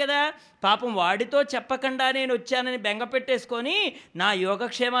ఉన్నాడు కదా, పాపం వాడితో చెప్పకుండా నేను వచ్చానని బెంగ పెట్టేసుకొని నా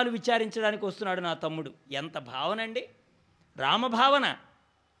యోగక్షేమాలు విచారించడానికి వస్తున్నాడు నా తమ్ముడు. ఎంత భావన అండి! రామభావన.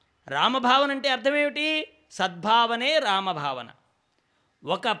 రామభావన అంటే అర్థమేమిటి? సద్భావనే రామభావన.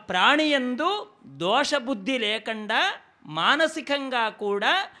 ఒక ప్రాణియందు దోషబుద్ధి లేకుండా మానసికంగా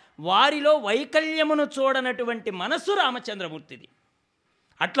కూడా వారిలో వైకల్యమును చూడనటువంటి మనస్సు రామచంద్రమూర్తిది.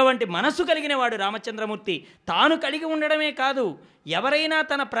 అటువంటి మనసు కలిగిన వాడు రామచంద్రమూర్తి. తాను కలిగి ఉండడమే కాదు, ఎవరైనా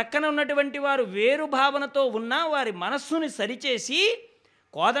తన ప్రక్కన ఉన్నటువంటి వారు వేరు భావనతో ఉన్నా వారి మనస్సుని సరిచేసి,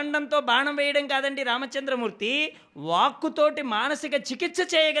 కోదండంతో బాణం వేయడం కాదండి రామచంద్రమూర్తి, వాక్కుతోటి మానసిక చికిత్స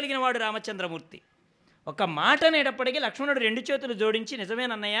చేయగలిగిన వాడు రామచంద్రమూర్తి. ఒక మాట అనేటప్పటికీ లక్ష్మణుడు 2 చేతులు జోడించి,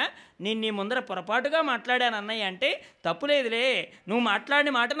 నిజమేనన్నయ్య, నేను నీ ముందర పొరపాటుగా మాట్లాడాను అన్నయ్య అంటే, తప్పులేదులే, నువ్వు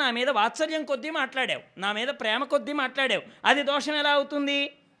మాట్లాడిన మాట నా మీద వాత్సల్యం కొద్దీ మాట్లాడావు, నా మీద ప్రేమ కొద్దీ మాట్లాడావు, అది దోషం ఎలా అవుతుంది?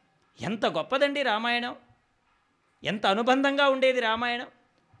 ఎంత గొప్పదండి రామాయణం, ఎంత అనుబంధంగా ఉండేది రామాయణం.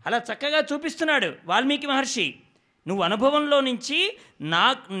 అలా చక్కగా చూపిస్తున్నాడు వాల్మీకి మహర్షి. నువ్వు అనుభవంలో నుంచి,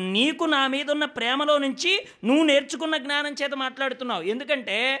 నీకు నా మీద ఉన్న ప్రేమలో నుంచి నువ్వు నేర్చుకున్న జ్ఞానం చేత మాట్లాడుతున్నావు.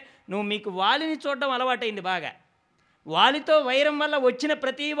 ఎందుకంటే మీకు వాలిని చూడడం అలవాటైంది బాగా. వాలితో వైరం వల్ల వచ్చిన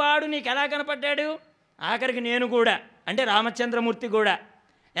ప్రతివాడు నీకు ఎలా కనపడ్డాడు? ఆఖరికి నేను కూడా, అంటే రామచంద్రమూర్తి కూడా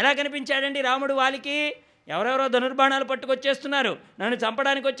ఎలా కనిపించాడండి రాముడు వాలికి? ఎవరెవరో ధనుర్బాణాలు పట్టుకొచ్చేస్తున్నారు, నన్ను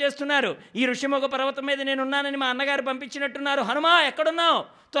చంపడానికి వచ్చేస్తున్నారు, ఈ ఋషిముఖ పర్వతం మీద నేనున్నానని మా అన్నగారు పంపించినట్టున్నారు, హనుమా ఎక్కడున్నావు,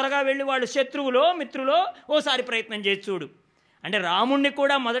 త్వరగా వెళ్ళి వాళ్ళు శత్రువులో మిత్రులో ఓసారి ప్రయత్నం చేసి చూడు. అంటే రాముణ్ణి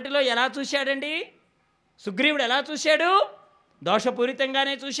కూడా మొదటిలో ఎలా చూశాడండి? సుగ్రీవుడు ఎలా చూశాడు?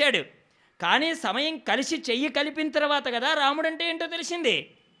 దోషపూరితంగానే చూశాడు. కానీ సమయం కలిసి చెయ్యి కలిపిన తర్వాత కదా రాముడంటే ఏంటో తెలిసింది.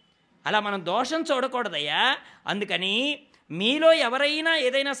 అలా మనం దోషం చూడకూడదయ్యా. అందుకని మీలో ఎవరైనా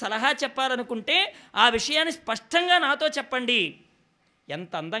ఏదైనా సలహా చెప్పాలనుకుంటే ఆ విషయాన్ని స్పష్టంగా నాతో చెప్పండి.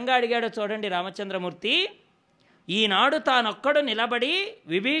 ఎంత అందంగా అడిగాడో చూడండి రామచంద్రమూర్తి. ఈనాడు తానొక్కడు నిలబడి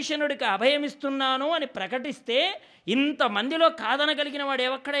విభీషణుడికి అభయమిస్తున్నాను అని ప్రకటిస్తే ఇంతమందిలో కాదనగలిగిన వాడు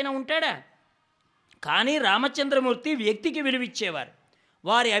ఎవక్కడైనా ఉంటాడా? కానీ రామచంద్రమూర్తి వ్యక్తికి విలువిచ్చేవారు,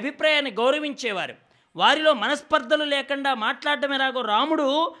 వారి అభిప్రాయాన్ని గౌరవించేవారు, వారిలో మనస్పర్ధలు లేకుండా మాట్లాడడం ఎలాగో రాముడు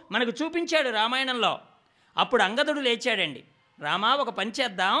మనకు చూపించాడు రామాయణంలో. అప్పుడు అంగదుడు లేచాడండి, రామా ఒక పని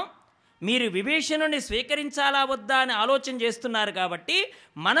చేద్దాం, మీరు విభీషణుని స్వీకరించాలా వద్దా అని ఆలోచన చేస్తున్నారు కాబట్టి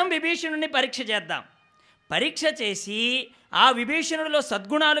మనం విభీషణుని పరీక్ష చేద్దాం. పరీక్ష చేసి ఆ విభీషణుడిలో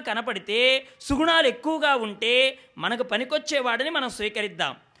సద్గుణాలు కనపడితే, సుగుణాలు ఎక్కువగా ఉంటే మనకు పనికొచ్చేవాడని మనం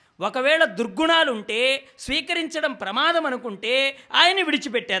స్వీకరిద్దాం. ఒకవేళ దుర్గుణాలు ఉంటే స్వీకరించడం ప్రమాదం అనుకుంటే ఆయన్ని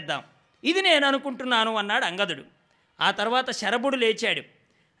విడిచిపెట్టేద్దాం. ఇది నేను అనుకుంటున్నాను అన్నాడు అంగదుడు. ఆ తర్వాత శరభుడు లేచాడు,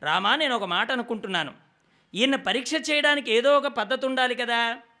 రామా నేను ఒక మాట అనుకుంటున్నాను, ఈయన పరీక్ష చేయడానికి ఏదో ఒక పద్ధతి ఉండాలి కదా,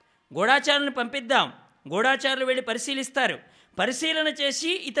 గూఢాచారులను పంపిద్దాం, గూఢాచారులు వెళ్ళి పరిశీలిస్తారు, పరిశీలన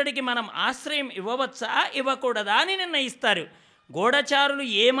చేసి ఇతడికి మనం ఆశ్రయం ఇవ్వవచ్చా ఇవ్వకూడదా అని నిర్ణయిస్తారు. గూఢచారులు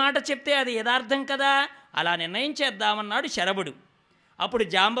ఏ మాట చెప్తే అది యథార్థం కదా, అలా నిర్ణయం చేద్దామన్నాడు శరభుడు. అప్పుడు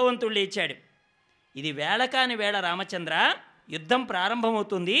జాంబవంతుడు లేచాడు, ఇది వేళ కాని వేళ రామచంద్ర, యుద్ధం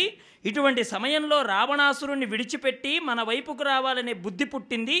ప్రారంభమవుతుంది, ఇటువంటి సమయంలో రావణాసురుణ్ణి విడిచిపెట్టి మన వైపుకు రావాలనే బుద్ధి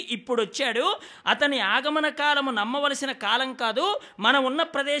పుట్టింది, ఇప్పుడు వచ్చాడు, అతని ఆగమన కాలము నమ్మవలసిన కాలం కాదు, మనం ఉన్న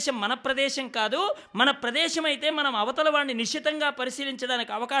ప్రదేశం మన ప్రదేశం కాదు, మన ప్రదేశం అయితే మనం అవతల వాడిని నిశ్చితంగా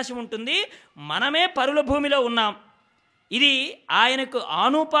పరిశీలించడానికి అవకాశం ఉంటుంది, మనమే పరుల భూమిలో ఉన్నాం, ఇది ఆయనకు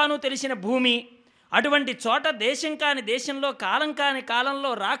ఆనుపాను తెలిసిన భూమి, అటువంటి చోట దేశం కాని దేశంలో కాలం కాని కాలంలో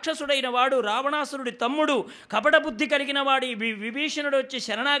రాక్షసుడైన వాడు రావణాసురుడి తమ్ముడు కపట బుద్ధి కలిగిన వాడు విభీషణుడు వచ్చి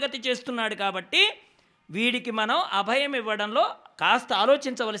శరణాగతి చేస్తున్నాడు కాబట్టి వీడికి మనం అభయం ఇవ్వడంలో కాస్త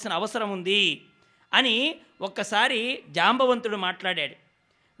ఆలోచించవలసిన అవసరం ఉంది అని ఒక్కసారి జాంబవంతుడు మాట్లాడాడు.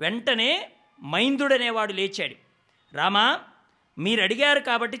 వెంటనే మైందుడనేవాడు లేచాడు, రామా మీరు అడిగారు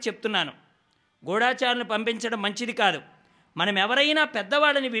కాబట్టి చెప్తున్నాను, గూఢాచారులను పంపించడం మంచిది కాదు, మనం ఎవరైనా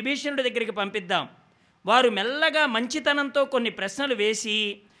పెద్దవాళ్ళని విభీషణుడి దగ్గరికి పంపిద్దాం, వారు మెల్లగా మంచితనంతో కొన్ని ప్రశ్నలు వేసి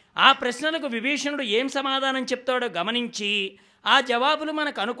ఆ ప్రశ్నలకు విభీషణుడు ఏం సమాధానం చెప్తాడో గమనించి ఆ జవాబులు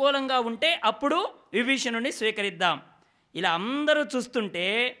మనకు అనుకూలంగా ఉంటే అప్పుడు విభీషణుడిని స్వీకరిద్దాం. ఇలా అందరూ చూస్తుంటే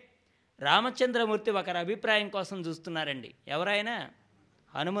రామచంద్రమూర్తి ఒకరి అభిప్రాయం కోసం చూస్తున్నారండి. ఎవరైనా?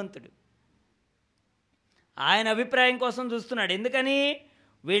 హనుమంతుడు. ఆయన అభిప్రాయం కోసం చూస్తున్నాడు. ఎందుకని?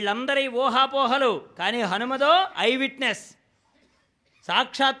 వీళ్ళందరి ఊహాపోహలు, కానీ హనుమదో ఐ విట్నెస్,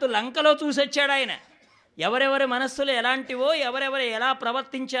 సాక్షాత్తు లంకలో చూసొచ్చాడు ఆయన. ఎవరెవరి మనస్సులు ఎలాంటివో, ఎవరెవరు ఎలా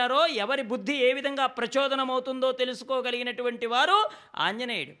ప్రవర్తించారో, ఎవరి బుద్ధి ఏ విధంగా ప్రచోదనమవుతుందో తెలుసుకోగలిగినటువంటి వారు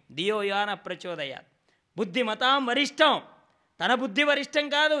ఆంజనేయుడు. ధియో యాన ప్రచోదయాత్. బుద్ధిమతాం వరిష్టం, తన బుద్ధి వరిష్టం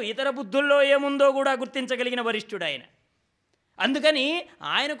కాదు, ఇతర బుద్ధుల్లో ఏముందో కూడా గుర్తించగలిగిన వరిష్ఠుడు ఆయన. అందుకని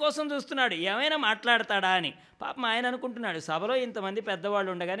ఆయన కోసం చూస్తున్నాడు, ఏమైనా మాట్లాడతాడా అని. పాపం ఆయన అనుకుంటున్నాడు, సభలో ఇంతమంది పెద్దవాళ్ళు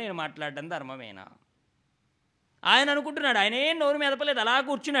ఉండగా నేను మాట్లాడడం ధర్మమేనా? ఆయన అనుకుంటున్నాడు, ఆయన ఏం నోరు మెదపలేదు, అలా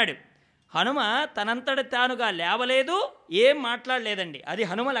కూర్చున్నాడు. హనుమ తనంతట తానుగా లేవలేదు, ఏం మాట్లాడలేదండి. అది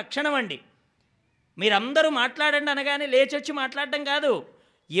హనుమ లక్షణం అండి. మీరందరూ మాట్లాడండి అనగానే లేచొచ్చి మాట్లాడడం కాదు,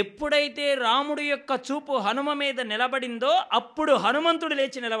 ఎప్పుడైతే రాముడి యొక్క చూపు హనుమ మీద నిలబడిందో అప్పుడు హనుమంతుడు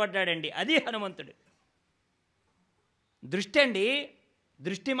లేచి నిలబడ్డాడండి. అది హనుమంతుడు దృష్టి అండి.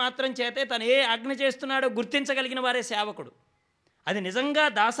 దృష్టి మాత్రం చేతే తను ఏ ఆజ్ఞ చేస్తున్నాడో గుర్తించగలిగిన వారే సేవకుడు. అది నిజంగా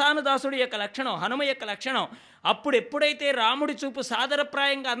దాసానుదాసుడి యొక్క లక్షణం, హనుమ యొక్క లక్షణం. అప్పుడు ఎప్పుడైతే రాముడి చూపు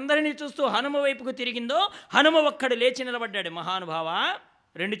సాదరప్రాయంగా అందరినీ చూస్తూ హనుమ వైపుకు తిరిగిందో హనుమ ఒక్కడు లేచి నిలబడ్డాడు. మహానుభావ,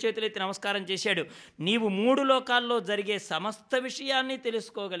 2 చేతులెత్తి నమస్కారం చేశాడు. నీవు 3 లోకాల్లో జరిగే సమస్త విషయాన్ని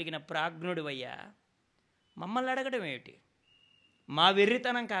తెలుసుకోగలిగిన ప్రాజ్ఞుడివయ్యా, మమ్మల్ని అడగడం ఏమిటి? మా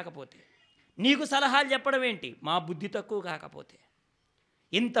వెర్రితనం కాకపోతే, నీకు సలహాలు చెప్పడం ఏంటి? మా బుద్ధి తక్కువ కాకపోతే,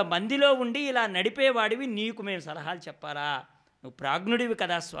 ఇంతమందిలో ఉండి ఇలా నడిపేవాడివి నీకు మేము సలహాలు చెప్పాలా? నువ్వు ప్రాజ్ఞుడివి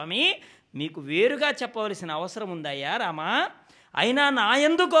కదా స్వామి, మీకు వేరుగా చెప్పవలసిన అవసరం ఉందయ్యా రామా. అయినా నా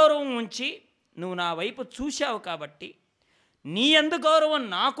యందు గౌరవం ఉంచి నువ్వు నా వైపు చూశావు కాబట్టి, నీ యందు గౌరవం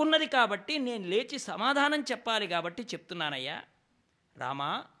నాకున్నది కాబట్టి నేను లేచి సమాధానం చెప్పాలి కాబట్టి చెప్తున్నానయ్యా.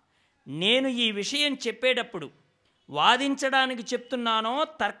 రామా, నేను ఈ విషయం చెప్పేటప్పుడు వాదించడానికి చెప్తున్నానో,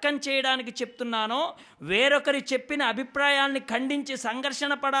 తర్కం చేయడానికి చెప్తున్నానో, వేరొకరి చెప్పిన అభిప్రాయాల్ని ఖండించి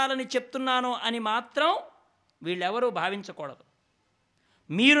సంఘర్షణ పడాలని చెప్తున్నానో అని మాత్రం వీళ్ళెవరూ భావించకూడదు.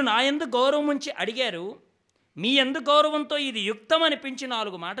 మీరు నా యందు గౌరవం ఉంచి అడిగారు, మీ యందు గౌరవంతో ఇది యుక్తం అనిపించి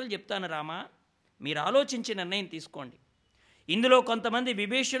 4 మాటలు చెప్తాను రామా, మీరు ఆలోచించి నిర్ణయం తీసుకోండి. ఇందులో కొంతమంది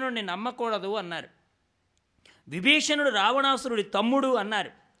విభీషణుడిని నమ్మకూడదు అన్నారు. విభీషణుడు రావణాసురుడి తమ్ముడు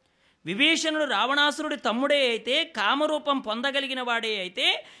అన్నారు. విభీషణుడు రావణాసురుడి తమ్ముడే అయితే, కామరూపం పొందగలిగిన వాడే అయితే,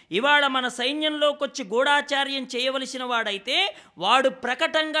 ఇవాళ మన సైన్యంలోకొచ్చి గూఢాచార్యం చేయవలసిన వాడైతే వాడు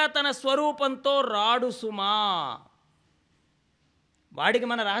ప్రకటంగా తన స్వరూపంతో రాడు సుమా. వాడికి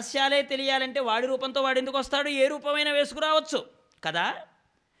మన రహస్యాలే తెలియాలంటే వాడి రూపంతో వాడు ఎందుకు వస్తాడు? ఏ రూపమైనా వేసుకురావచ్చు కదా.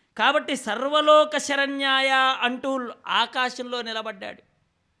 కాబట్టి సర్వలోక శరణ్యాయ అంటూ ఆకాశంలో నిలబడ్డాడు.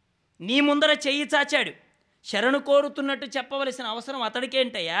 నీ ముందర చెయ్యి చాచాడు. శరణు కోరుతున్నట్టు చెప్పవలసిన అవసరం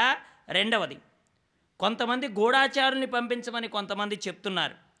అతడికేంటయ్యా? రెండవది, కొంతమంది గూఢాచారుల్ని పంపించమని కొంతమంది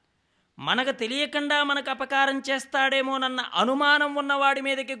చెప్తున్నారు. మనకు తెలియకుండా మనకు అపకారం చేస్తాడేమోనన్న అనుమానం ఉన్నవాడి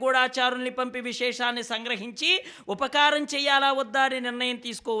మీదకి గూఢాచారుల్ని పంపి విశేషాన్ని సంగ్రహించి ఉపకారం చేయాలా వద్దా అని నిర్ణయం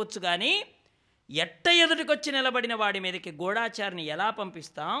తీసుకోవచ్చు. కానీ ఎట్ట ఎదుటికొచ్చి నిలబడిన వాడి మీదకి గూఢాచారిని ఎలా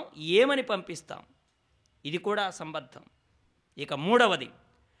పంపిస్తాం, ఏమని పంపిస్తాం? ఇది కూడా సంబద్ధం. ఇక మూడవది,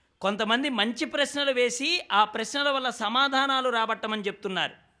 కొంతమంది మంచి ప్రశ్నలు వేసి ఆ ప్రశ్నల వల్ల సమాధానాలు రాబట్టమని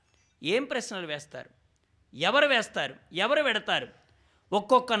చెప్తున్నారు. ఏం ప్రశ్నలు వేస్తారు? ఎవరు వేస్తారు? ఎవరు వెడతారు?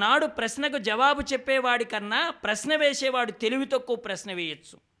 ఒక్కొక్క నాడు ప్రశ్నకు జవాబు చెప్పేవాడి కన్నా ప్రశ్న వేసేవాడు తెలివి తక్కువ ప్రశ్న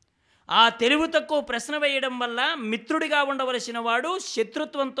వేయచ్చు. ఆ తెలివి తక్కువ ప్రశ్న వేయడం వల్ల మిత్రుడిగా ఉండవలసిన వాడు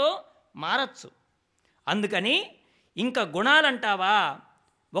శత్రుత్వంతో మారచ్చు. అందుకని ఇంకా గుణాలంటావా,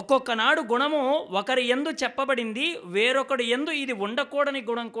 ఒక్కొక్క నాడు గుణము ఒకరి యందు చెప్పబడింది, వేరొకడి యందు ఇది ఉండకూడని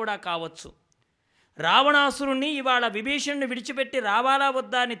గుణం కూడా కావచ్చు. రావణాసురుణ్ణి ఇవాళ విభీషణుని విడిచిపెట్టి రావాలా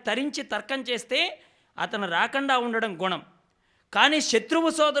వద్దా అని తరించి తర్కం చేస్తే అతను రాకుండా ఉండడం గుణం. కానీ శత్రువు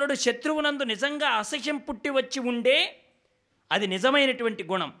సోదరుడు శత్రువునందు నిజంగా అసహ్యం పుట్టి వచ్చి ఉండే అది నిజమైనటువంటి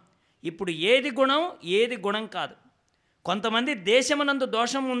గుణం. ఇప్పుడు ఏది గుణం, ఏది గుణం కాదు. కొంతమంది దేశమునందు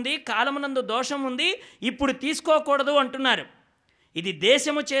దోషం ఉంది, కాలమునందు దోషం ఉంది, ఇప్పుడు తీసుకోకూడదు అంటున్నారు. ఇది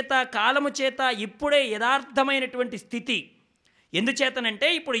దేశము చేత కాలము చేత ఇప్పుడే యథార్థమైనటువంటి స్థితి. ఎందుచేతనంటే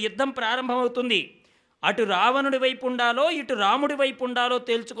ఇప్పుడు యుద్ధం ప్రారంభమవుతుంది. అటు రావణుడి వైపు ఉండాలో ఇటు రాముడి వైపు ఉండాలో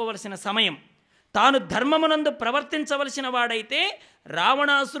తేల్చుకోవలసిన సమయం. తాను ధర్మమునందు ప్రవర్తించవలసిన వాడైతే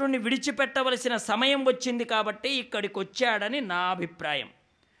రావణాసురుణ్ణి విడిచిపెట్టవలసిన సమయం వచ్చింది కాబట్టి ఇక్కడికి వచ్చాడని నా అభిప్రాయం.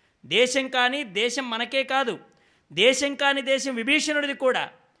 దేశం కానీ దేశం మనకే కాదు, దేశం కాని దేశం విభీషణుడిది కూడా.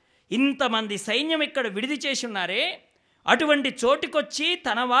 ఇంతమంది సైన్యం ఇక్కడ విడిది చేసి ఉన్నారే, అటువంటి చోటుకొచ్చి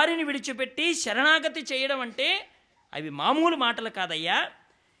తన వారిని విడిచిపెట్టి శరణాగతి చేయడం అంటే అవి మామూలు మాటలు కాదయ్యా.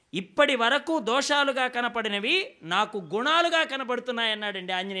 ఇప్పటి వరకు దోషాలుగా కనపడినవి నాకు గుణాలుగా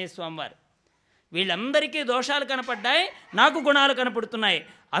కనపడుతున్నాయన్నాడండి ఆంజనేయ స్వామివారు. వీళ్ళందరికీ దోషాలు కనపడ్డాయి, నాకు గుణాలు కనపడుతున్నాయి.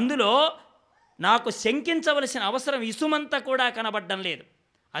 అందులో నాకు శంకించవలసిన అవసరం ఇసుమంతా కూడా కనబడడం లేదు.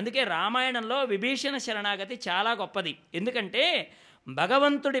 అందుకే రామాయణంలో విభీషణ శరణాగతి చాలా గొప్పది. ఎందుకంటే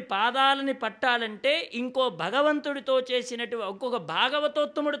భగవంతుడి పాదాలని పట్టాలంటే ఇంకొక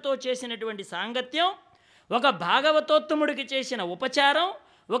భాగవతోత్తముడితో చేసినటువంటి సాంగత్యం, ఒక భాగవతోత్తముడికి చేసిన ఉపచారం,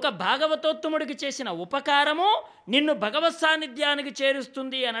 ఒక భాగవతోత్తముడికి చేసిన ఉపకారము నిన్ను భగవత్ సాన్నిధ్యానికి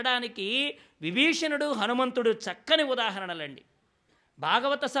చేరుస్తుంది అనడానికి విభీషణుడు హనుమంతుడు చక్కని ఉదాహరణలండి.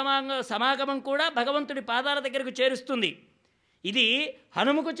 భాగవత సమాగమం కూడా భగవంతుడి పాదాల దగ్గరకు చేరుస్తుంది. ఇది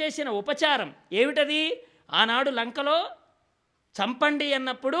హనుమకు చేసిన ఉపచారం. ఏమిటది? ఆనాడు లంకలో చంపండి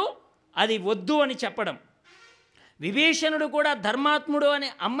అన్నప్పుడు అది వద్దు అని చెప్పడం, విభీషణుడు కూడా ధర్మాత్ముడు అని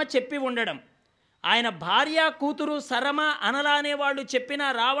అమ్మ చెప్పి ఉండడం, ఆయన భార్య కూతురు సరమ అనలా అనేవాళ్ళు చెప్పినా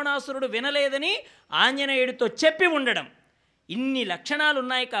రావణాసురుడు వినలేదని ఆంజనేయుడితో చెప్పి ఉండడం, ఇన్ని లక్షణాలు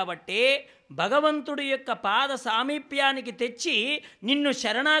ఉన్నాయి కాబట్టే భగవంతుడి యొక్క పాద సామీప్యానికి తెచ్చి నిన్ను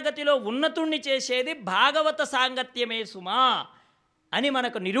శరణాగతిలో ఉన్నతుణ్ణి చేసేది భాగవత సాంగత్యమే సుమా అని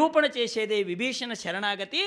మనకు నిరూపణ చేసేదే విభీషణ శరణాగతి.